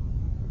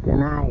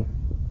 Tonight.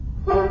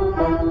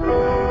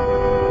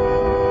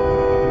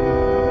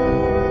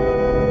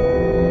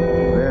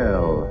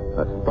 Well,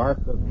 a spark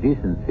of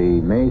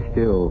decency may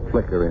still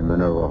flicker in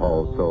Minerva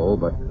Hall's soul,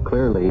 but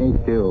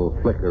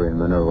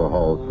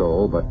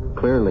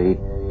clearly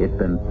it's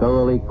been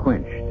thoroughly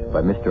quenched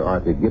by Mr.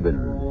 Arthur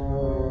Gibbons.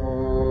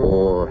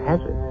 Or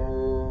has it?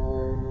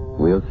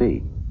 We'll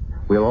see.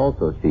 We'll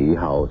also see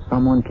how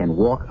someone can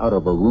walk out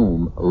of a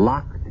room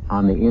locked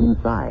on the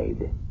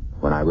inside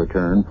when I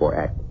return for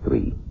Act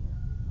 3.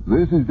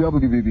 This is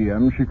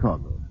WBBM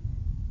Chicago.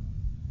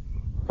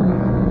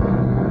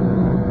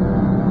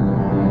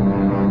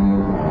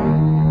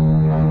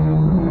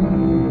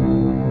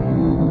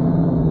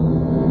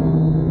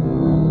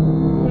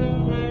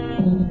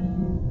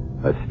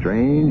 A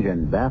strange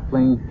and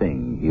baffling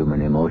thing,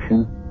 human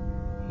emotion.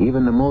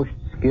 Even the most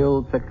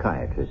skilled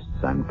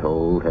psychiatrists, I'm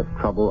told, have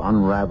trouble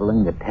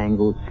unraveling the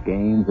tangled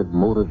skeins of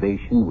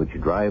motivation which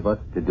drive us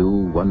to do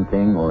one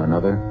thing or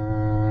another.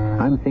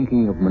 I'm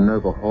thinking of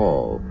Minerva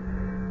Hall,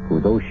 who,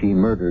 though she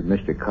murdered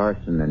Mr.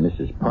 Carson and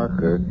Mrs.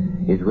 Parker,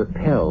 is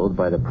repelled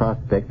by the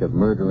prospect of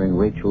murdering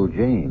Rachel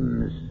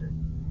James.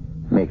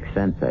 Makes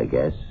sense, I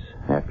guess.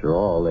 After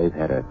all, they've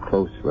had a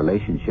close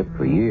relationship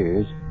for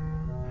years.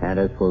 And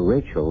as for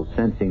Rachel,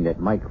 sensing that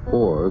Mike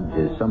Forbes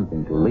is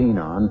something to lean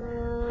on,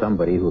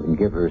 somebody who can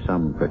give her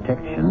some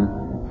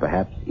protection,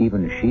 perhaps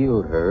even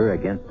shield her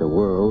against a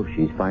world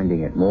she's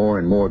finding it more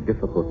and more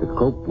difficult to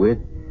cope with,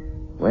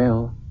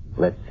 well,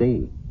 let's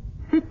see.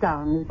 Sit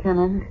down,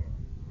 Lieutenant.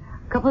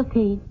 Cup of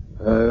tea.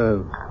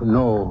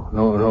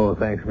 No,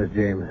 thanks, Miss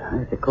James.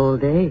 It's a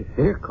cold day.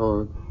 Bitter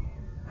cold.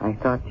 I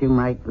thought you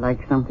might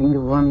like something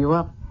to warm you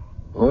up.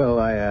 Well,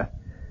 I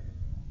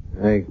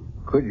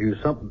could use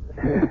something.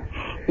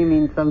 You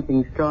mean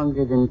something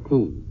stronger than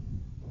tea?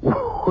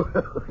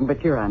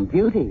 But you're on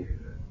duty.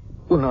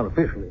 Well, not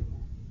officially.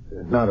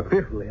 Not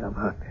officially, I'm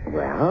not.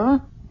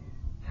 Well,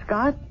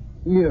 Scotch?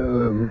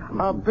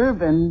 Yeah.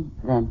 Bourbon,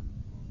 then.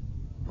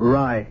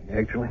 Rye,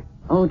 actually.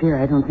 Oh, dear,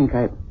 I don't think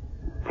I...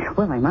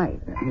 Well, I might.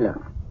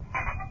 Look.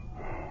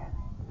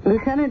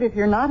 Lieutenant, if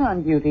you're not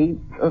on duty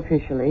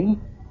officially,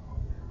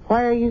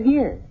 why are you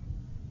here?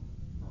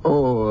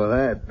 Oh,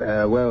 that,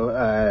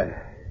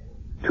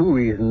 two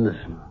reasons.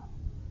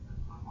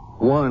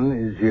 One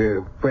is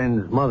your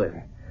friend's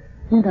mother.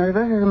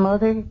 Minerva, her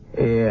mother?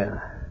 Yeah.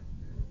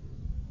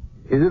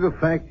 Is it a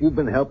fact you've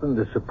been helping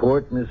to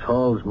support Miss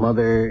Hall's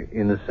mother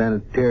in a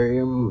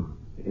sanitarium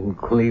in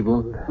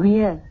Cleveland? Oh,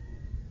 yes.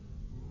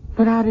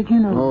 But how did you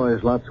know? Oh,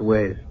 there's lots of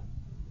ways.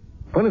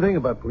 Funny thing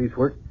about police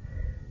work.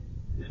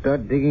 You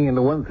start digging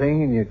into one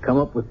thing and you come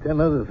up with 10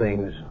 other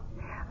things.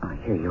 Oh,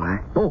 here you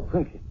are. Oh,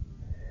 thank you.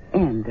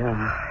 And,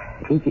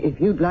 if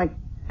you'd like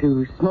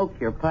to smoke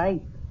your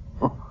pipe.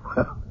 Oh,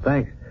 well,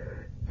 thanks.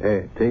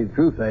 To tell you the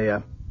truth,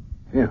 I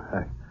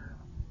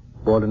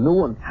bought a new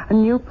one. A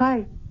new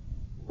pipe?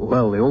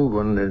 Well, the old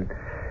one,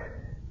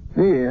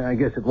 I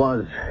guess it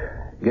was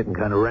getting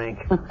kind of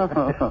rank.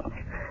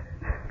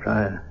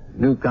 Try a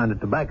new kind of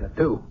tobacco,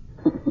 too.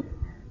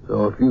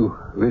 So if you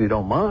really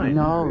don't mind...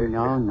 No.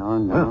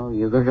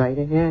 You go right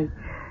ahead.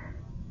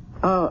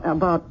 Oh,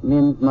 about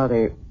Min's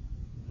mother.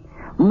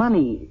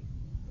 Money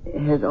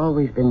has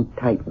always been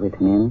tight with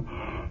Min,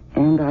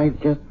 and I've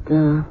just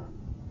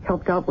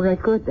helped out where I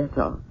could, that's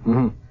all.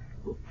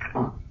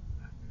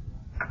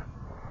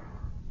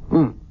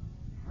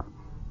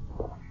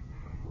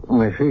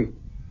 I see.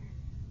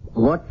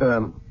 What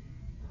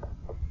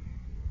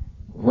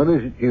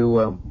is it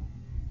you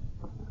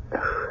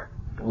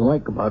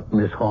like about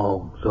Miss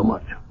Hall so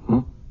much?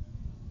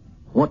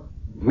 What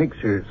makes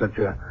her such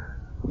a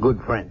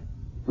good friend?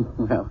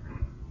 Well,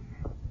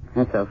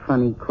 that's a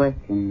funny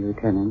question,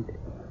 Lieutenant.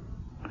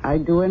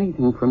 I'd do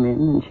anything for Min,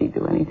 and she'd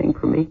do anything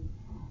for me.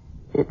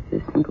 It's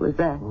as simple as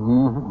that.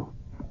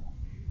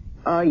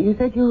 You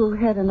said you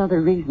had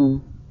another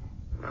reason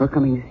for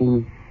coming to see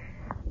me.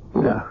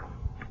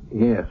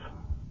 Yes.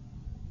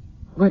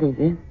 What is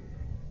it?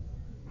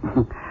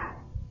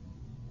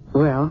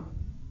 Well?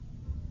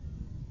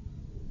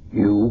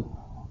 You.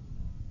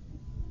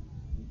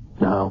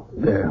 Now,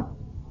 there.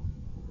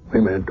 Wait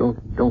a minute.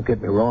 Don't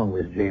get me wrong,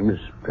 Miss James.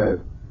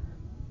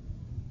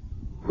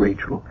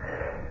 Rachel.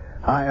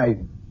 I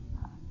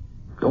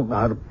don't know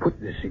how to put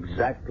this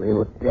exactly,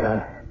 but,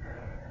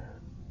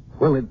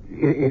 well,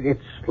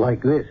 it's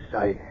like this.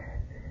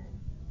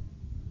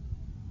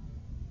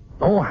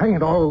 Oh, hang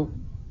it all,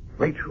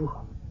 Rachel.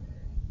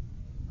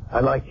 I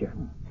like you.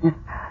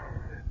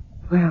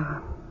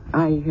 Well,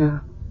 I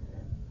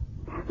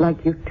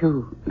like you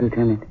too,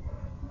 Lieutenant.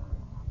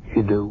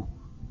 You do?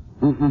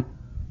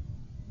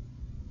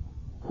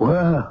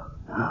 Well,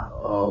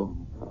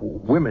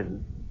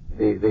 women,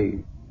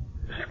 they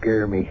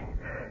scare me.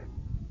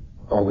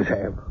 Always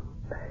have.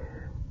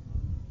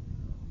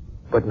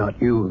 But not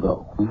you,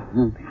 though.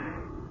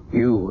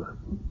 You,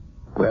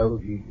 well,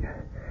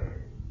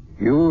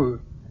 you're...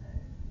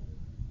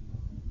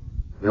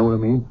 You know what I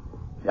mean?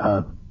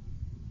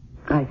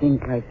 I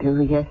think I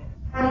do, yes.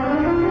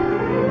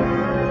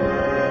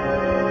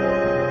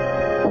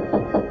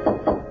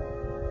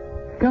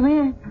 Come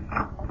in.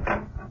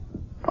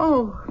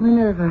 Oh,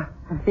 Minerva.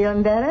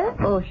 Feeling better?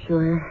 Oh,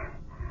 sure.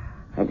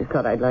 I just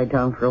thought I'd lie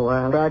down for a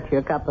while. Brought you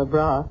a cup of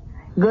broth.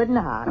 Good and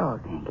hot. Oh,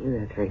 thank you.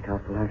 That's very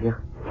thoughtful of you.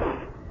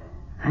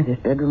 This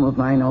bedroom of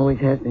mine always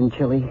has been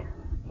chilly,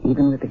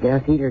 even with the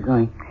gas heater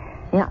going.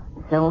 Yeah,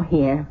 So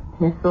here,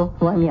 this will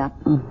warm you up.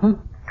 Mm-hmm.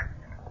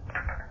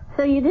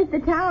 So you did the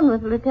town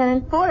with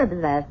Lieutenant Forbes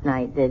last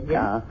night, did you?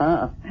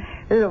 Uh-huh.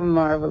 It was a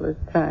marvelous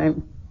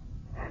time.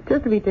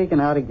 Just to be taken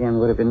out again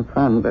would have been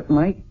fun, but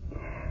Mike,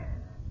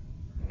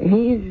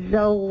 he's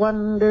a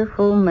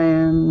wonderful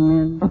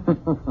man.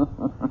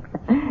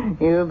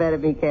 You better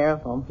be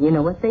careful. You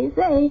know what they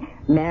say,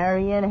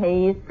 marry in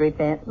haste,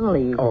 repent in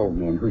leave. Oh,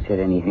 man, who said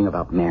anything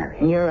about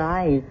marriage? In your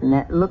eyes and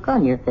that look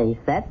on your face,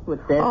 that's what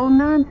says... Oh,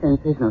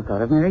 nonsense. There's no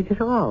thought of marriage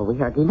at all. We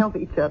hardly know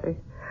each other.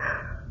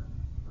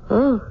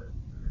 Oh,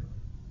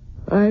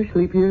 I'm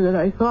sleepier than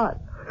I thought.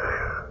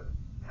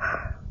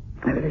 I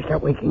better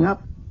start waking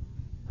up.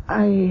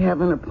 I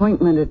have an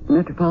appointment at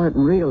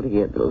Metropolitan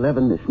Realty at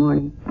 11 this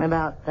morning.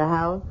 About the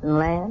house and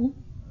land?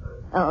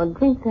 Oh,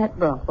 drink that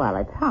broth while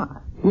it's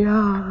hot.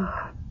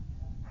 Yeah.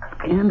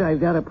 And I've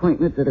got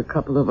appointments at a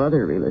couple of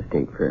other real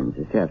estate firms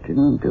this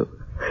afternoon, too.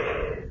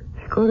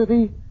 It's going to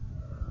be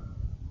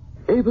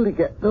able to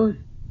get those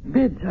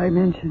bids I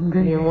mentioned,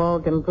 baby. You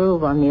won't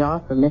improve on the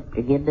offer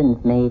Mr.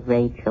 Gibbons made,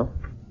 Rachel.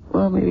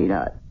 Well, maybe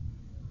not.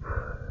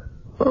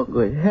 Oh,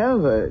 good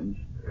heavens.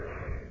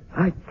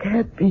 I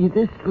can't be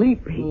this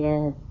sleepy.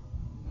 Yes.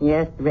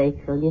 Yes,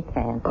 Rachel, you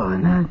can. Oh,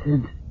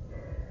 nonsense.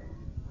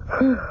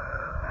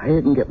 I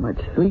didn't get much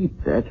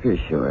sleep, that's for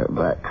sure,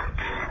 but...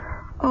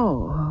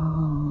 Oh,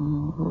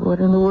 what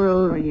in the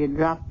world? Or you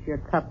dropped your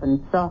cup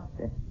and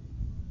saucer.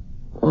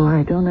 Oh,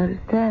 I don't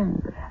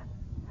understand.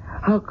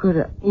 How could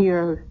I...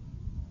 You're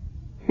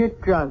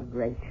drugged,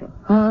 Rachel.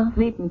 Huh?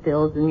 Sleeping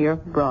pills in your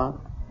broth.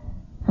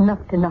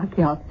 Enough to knock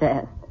you out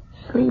fast.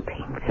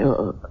 Sleeping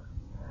pills?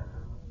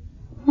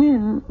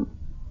 Min,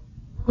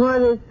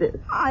 what is this?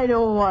 I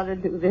don't want to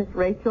do this,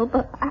 Rachel,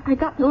 but I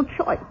got no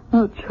choice.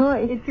 No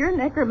choice? It's your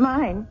neck or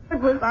mine. It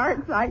was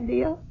Art's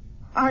idea.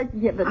 Art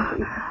given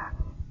me.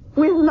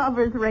 We're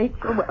lovers,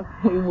 Rachel. Well,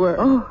 we were.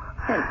 Oh,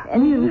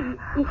 and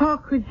how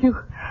could you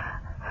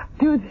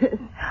do this?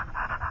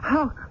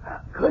 How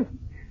could...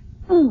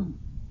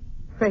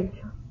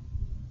 Rachel.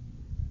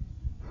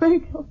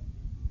 Rachel.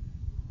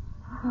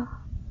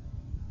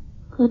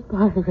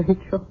 Goodbye,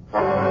 Rachel.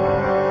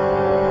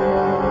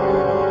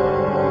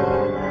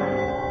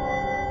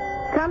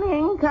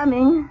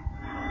 Coming.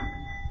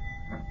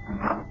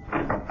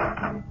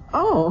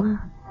 Oh,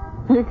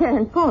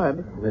 Lieutenant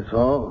Forbes. That's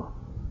all?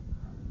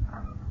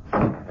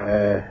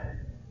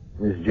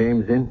 Miss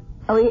James in?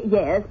 Oh,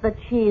 yes, but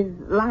she's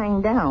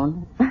lying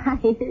down. I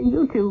hear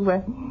you two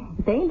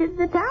painted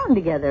the town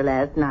together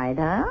last night,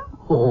 huh?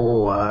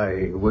 Oh,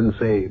 I wouldn't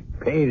say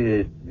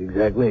painted it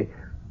exactly.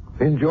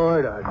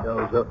 Enjoyed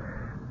ourselves.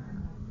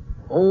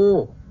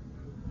 Oh,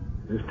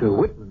 Mr.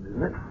 Whitman,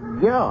 isn't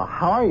it? Yeah,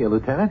 how are you,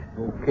 Lieutenant?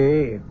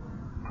 Okay.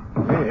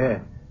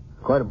 Yeah,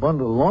 quite a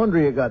bundle of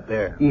laundry you got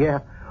there. Yeah,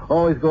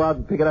 always go out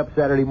and pick it up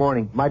Saturday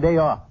morning. My day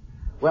off.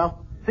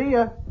 Well, see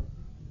ya.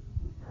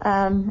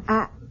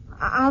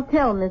 I'll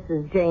tell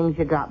Mrs. James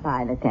you dropped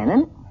by,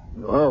 Lieutenant.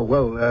 Oh,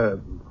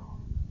 well,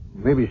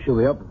 maybe she'll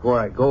be up before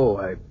I go.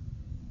 I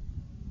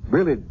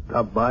really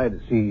dropped by to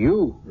see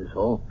you, Miss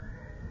Hall.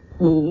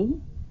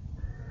 Me?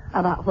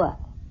 About what?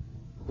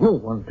 Well,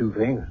 one or two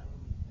things.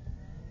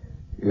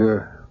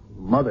 Your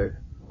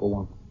mother, for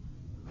one.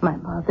 My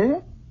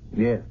mother?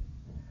 Yes.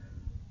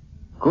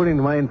 According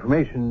to my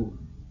information,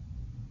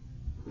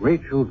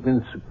 Rachel's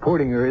been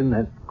supporting her in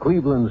that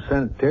Cleveland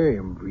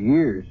sanitarium for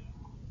years,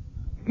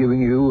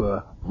 giving you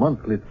a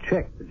monthly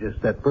check for just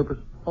that purpose.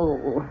 Oh,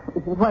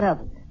 what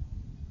of it?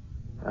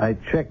 I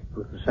checked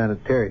with the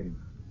sanitarium.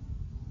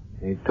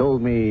 They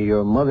told me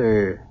your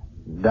mother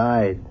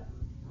died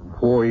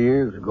 4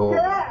 years ago.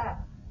 Yeah!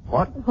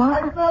 What?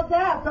 I smell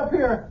gas up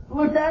here.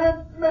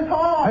 Lieutenant, Miss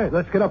Hall. Hey,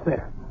 let's get up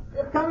there.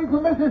 It's coming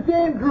from Mrs.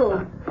 James'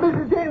 room.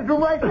 Mrs. James'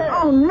 room right there.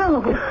 Oh,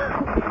 no.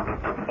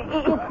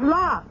 It's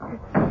locked.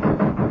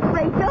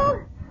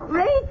 Rachel?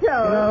 Rachel! Get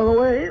out of the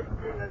way.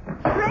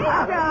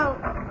 Rachel!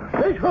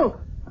 Rachel!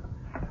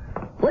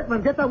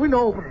 Whitman, get that window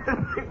open.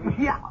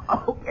 Yeah,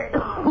 okay.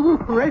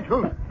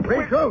 Rachel!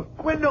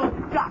 Window's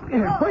stuck.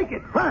 Yeah, break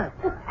it, fast.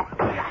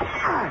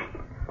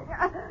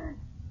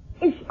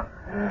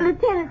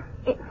 Lieutenant...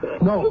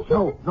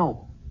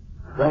 No.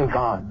 Thank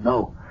God,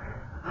 no.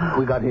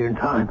 We got here in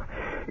time.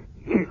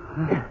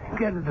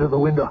 Get into the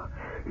window.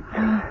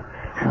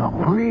 Now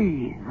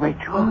breathe,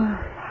 Rachel.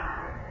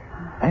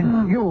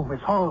 And you,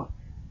 Miss Hall.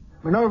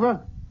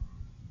 Minerva,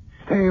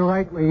 stay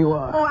right where you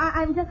are. Oh,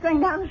 I'm just going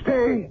down...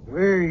 Stay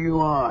where you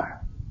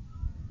are.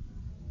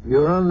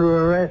 You're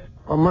under arrest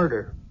for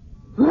murder.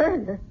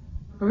 Murder?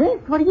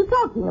 Arrest? What are you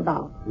talking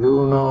about?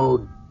 You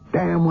know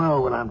damn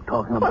well what I'm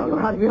talking about. Oh,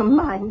 you're out of your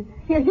mind.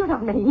 You're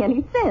not making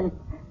any sense.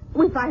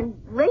 We find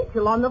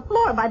Rachel on the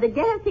floor by the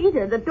gas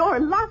heater, the door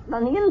locked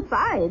on the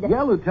inside.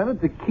 Yeah,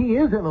 Lieutenant, the key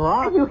is in the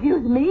lock. And you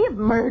accuse me of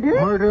murder?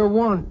 Murder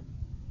one.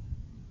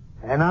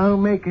 And I'll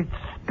make it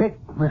stick,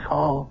 Miss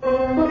Hall.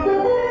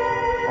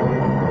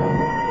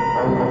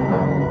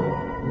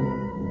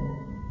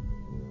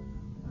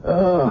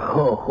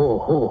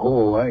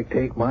 Oh, I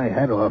take my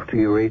hat off to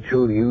you,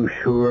 Rachel. You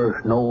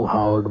sure know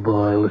how to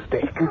boil a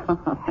steak.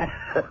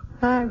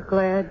 I'm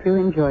glad you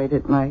enjoyed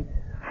it, Mike.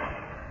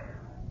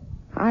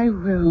 I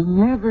will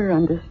never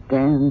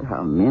understand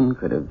how Min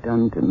could have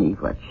done to me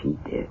what she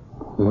did.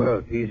 Well,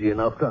 it's easy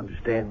enough to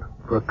understand.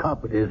 For a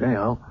cop it is,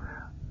 anyhow.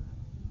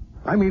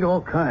 I meet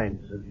all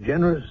kinds.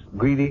 Generous,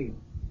 greedy,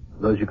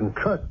 those you can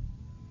trust,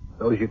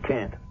 those you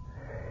can't.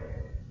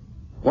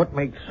 What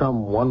makes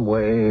some one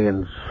way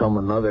and some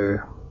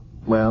another,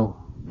 well,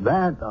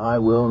 that I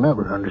will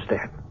never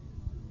understand.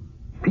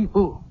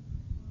 People,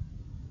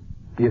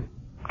 you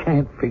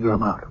can't figure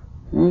them out.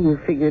 You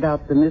figured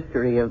out the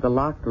mystery of the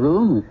locked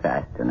rooms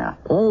fast enough.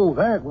 Oh,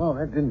 that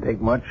didn't take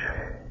much.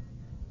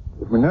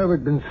 If Minerva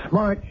had been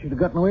smart, she'd have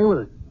gotten away with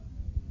it.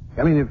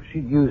 I mean, if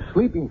she'd used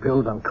sleeping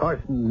pills on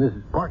Carson and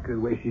Mrs. Parker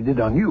the way she did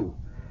on you,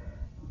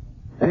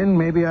 then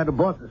maybe I'd have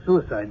bought the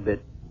suicide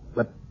bit.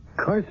 But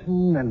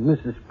Carson and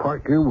Mrs.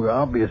 Parker were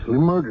obviously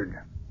murdered.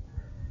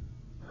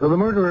 So the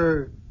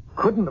murderer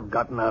couldn't have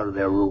gotten out of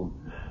their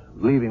rooms,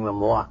 leaving them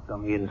locked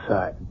on the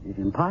inside. It's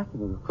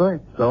impossible, of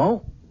course.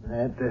 So I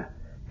had to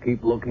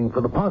keep looking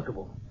for the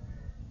possible.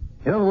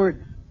 In other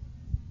words,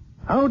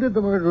 how did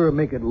the murderer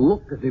make it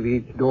look as if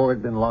each door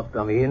had been locked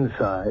on the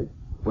inside,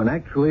 when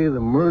actually the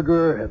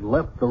murderer had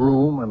left the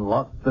room and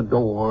locked the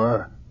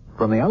door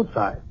from the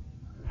outside?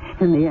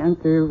 And the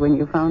answer, when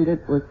you found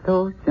it, was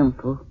so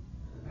simple.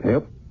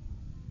 Yep.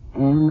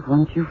 And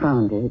once you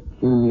found it,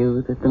 you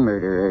knew that the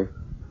murderer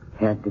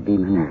had to be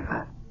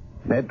Minerva.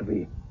 Had to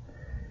be.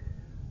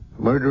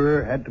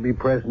 Murderer had to be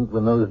present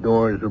when those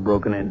doors were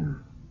broken in.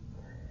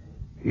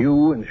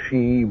 You and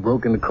she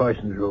broke into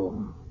Carson's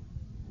room.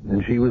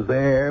 And she was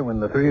there when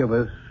the three of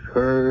us,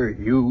 her,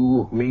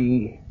 you,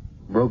 me,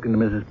 broke into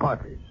Mrs.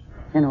 Parker's.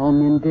 And all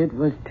Min did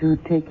was to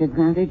take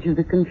advantage of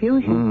the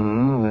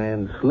confusion.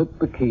 And slip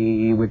the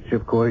key, which,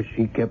 of course,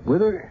 she kept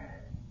with her,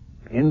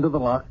 into the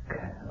lock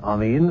on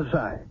the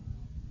inside.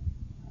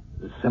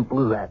 As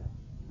simple as that.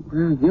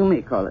 Well, you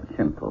may call it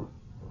simple.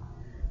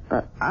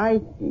 But I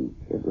think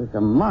it was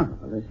a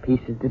marvelous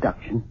piece of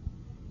deduction,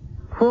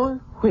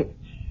 for which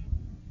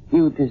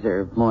you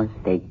deserve more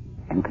steak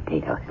and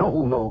potatoes.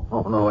 Oh,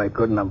 no, I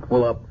couldn't. I'm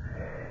full up.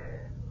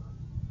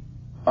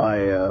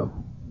 I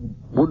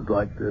would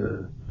like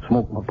to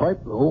smoke my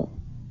pipe, though.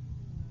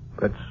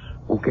 That's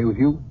okay with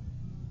you?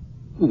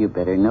 You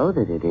better know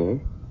that it is.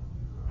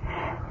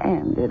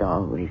 And it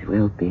always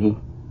will be.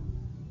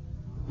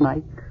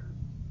 Mike?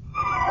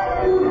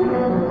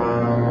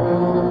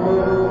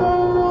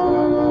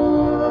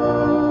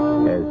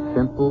 As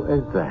simple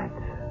as that.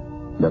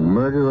 The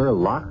murderer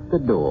locked the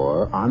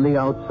door on the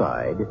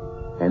outside,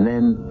 and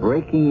then,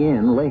 breaking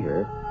in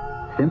later,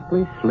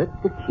 simply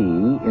slipped the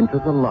key into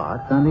the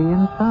lock on the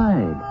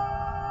inside.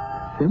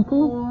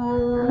 Simple?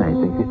 I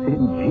think it's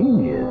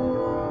ingenious.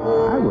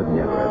 I would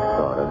never have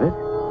thought of it.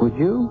 Would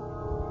you?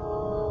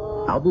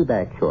 I'll be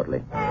back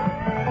shortly.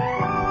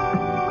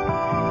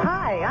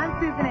 Hi, I'm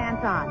Susan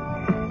Anton.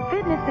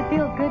 Fitness that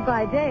feels good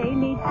by day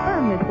needs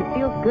firmness that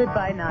feels good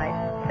by night.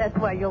 That's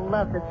why you'll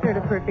love the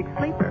Certa-Perfect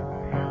Sleeper.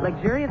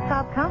 Luxurious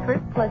top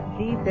comfort plus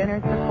deep inner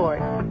support.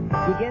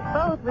 You get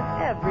both with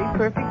every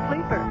perfect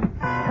sleeper.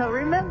 So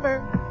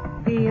remember,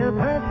 be a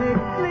perfect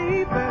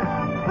sleeper.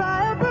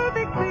 Buy a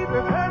perfect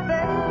sleeper,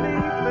 perfect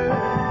sleeper.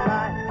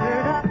 Buy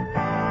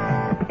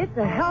Certa. It's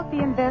a healthy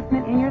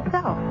investment in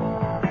yourself.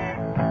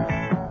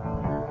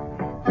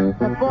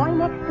 The boy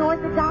next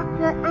door's a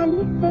doctor, and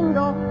he's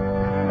single.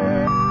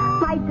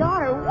 My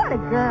daughter, what a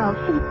girl.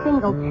 She's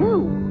single,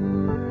 too.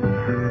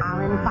 I'll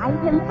invite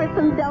him for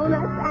some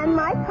donuts and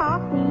my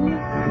coffee.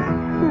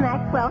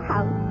 Maxwell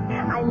House,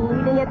 I'm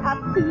leaving it up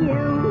to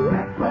you.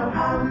 Maxwell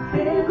House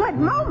is good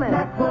moment.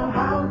 Maxwell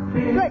House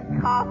is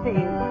good coffee.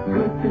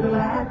 Good to the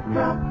last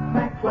drop.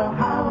 Maxwell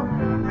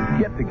House.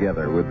 Get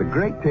together with the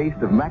great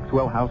taste of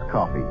Maxwell House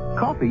coffee.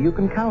 Coffee you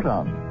can count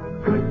on.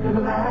 Good to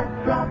the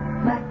last drop.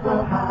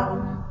 Maxwell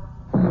House.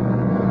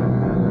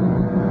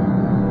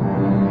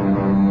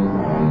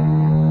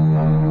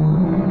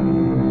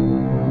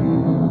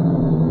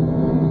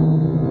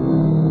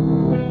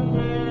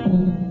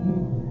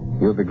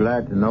 You'll be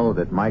glad to know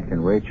that Mike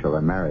and Rachel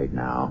are married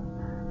now,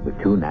 with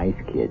two nice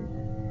kids.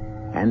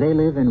 And they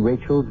live in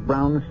Rachel's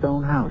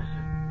brownstone house.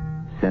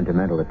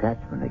 Sentimental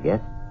attachment, I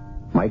guess.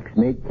 Mike's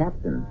made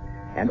captain.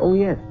 And, oh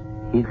yes,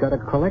 he's got a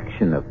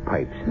collection of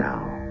pipes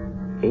now.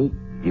 8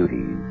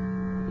 beauties.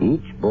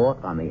 Each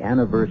bought on the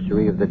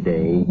anniversary of the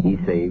day he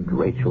saved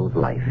Rachel's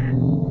life.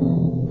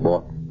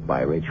 Bought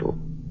by Rachel.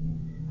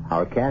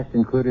 Our cast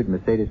included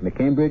Mercedes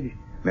McCambridge,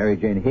 Mary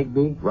Jane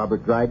Higby,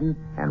 Robert Dryden,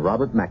 and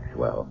Robert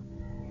Maxwell.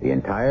 The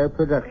entire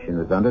production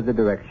was under the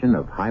direction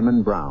of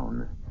Hyman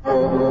Brown. And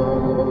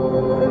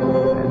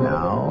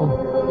now,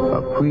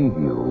 a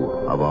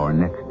preview of our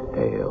next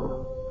tale.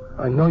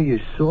 I know you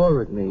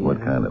saw at me.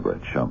 What kind of a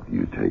chump do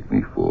you take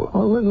me for?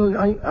 Oh, look,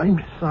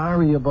 I'm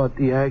sorry about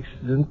the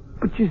accident,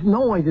 but you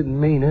know I didn't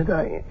mean it.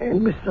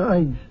 And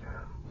besides,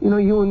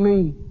 you and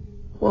me,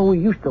 well, we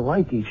used to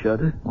like each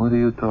other. What are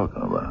you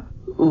talking about?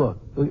 Look,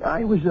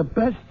 I was the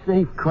best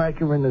safe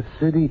cracker in the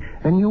city,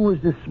 and you was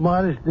the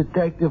smartest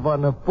detective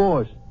on the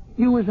force.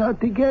 You was out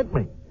to get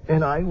me,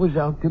 and I was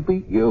out to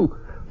beat you.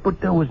 But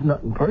there was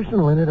nothing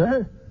personal in it,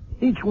 huh?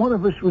 Each one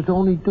of us was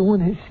only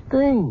doing his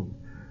thing.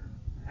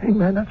 Hey,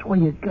 man, that's why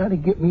you gotta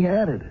get me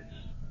out of this.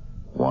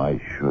 Why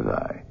should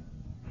I?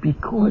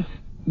 Because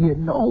you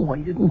know I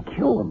didn't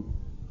kill him.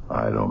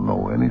 I don't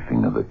know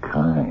anything of the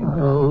kind.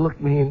 Oh, look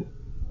me in...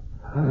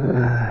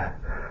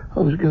 I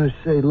was gonna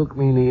say look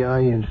me in the eye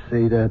and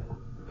say that,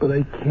 but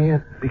I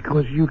can't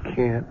because you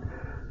can't.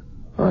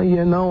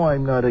 You know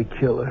I'm not a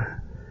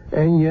killer.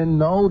 And you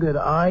know that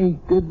I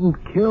didn't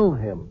kill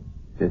him.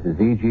 This is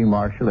E.G.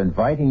 Marshall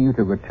inviting you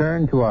to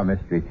return to our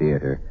Mystery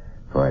Theater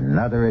for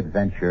another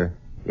adventure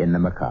in the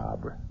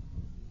macabre.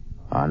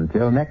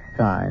 Until next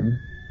time,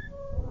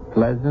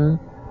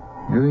 pleasant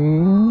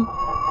dreams.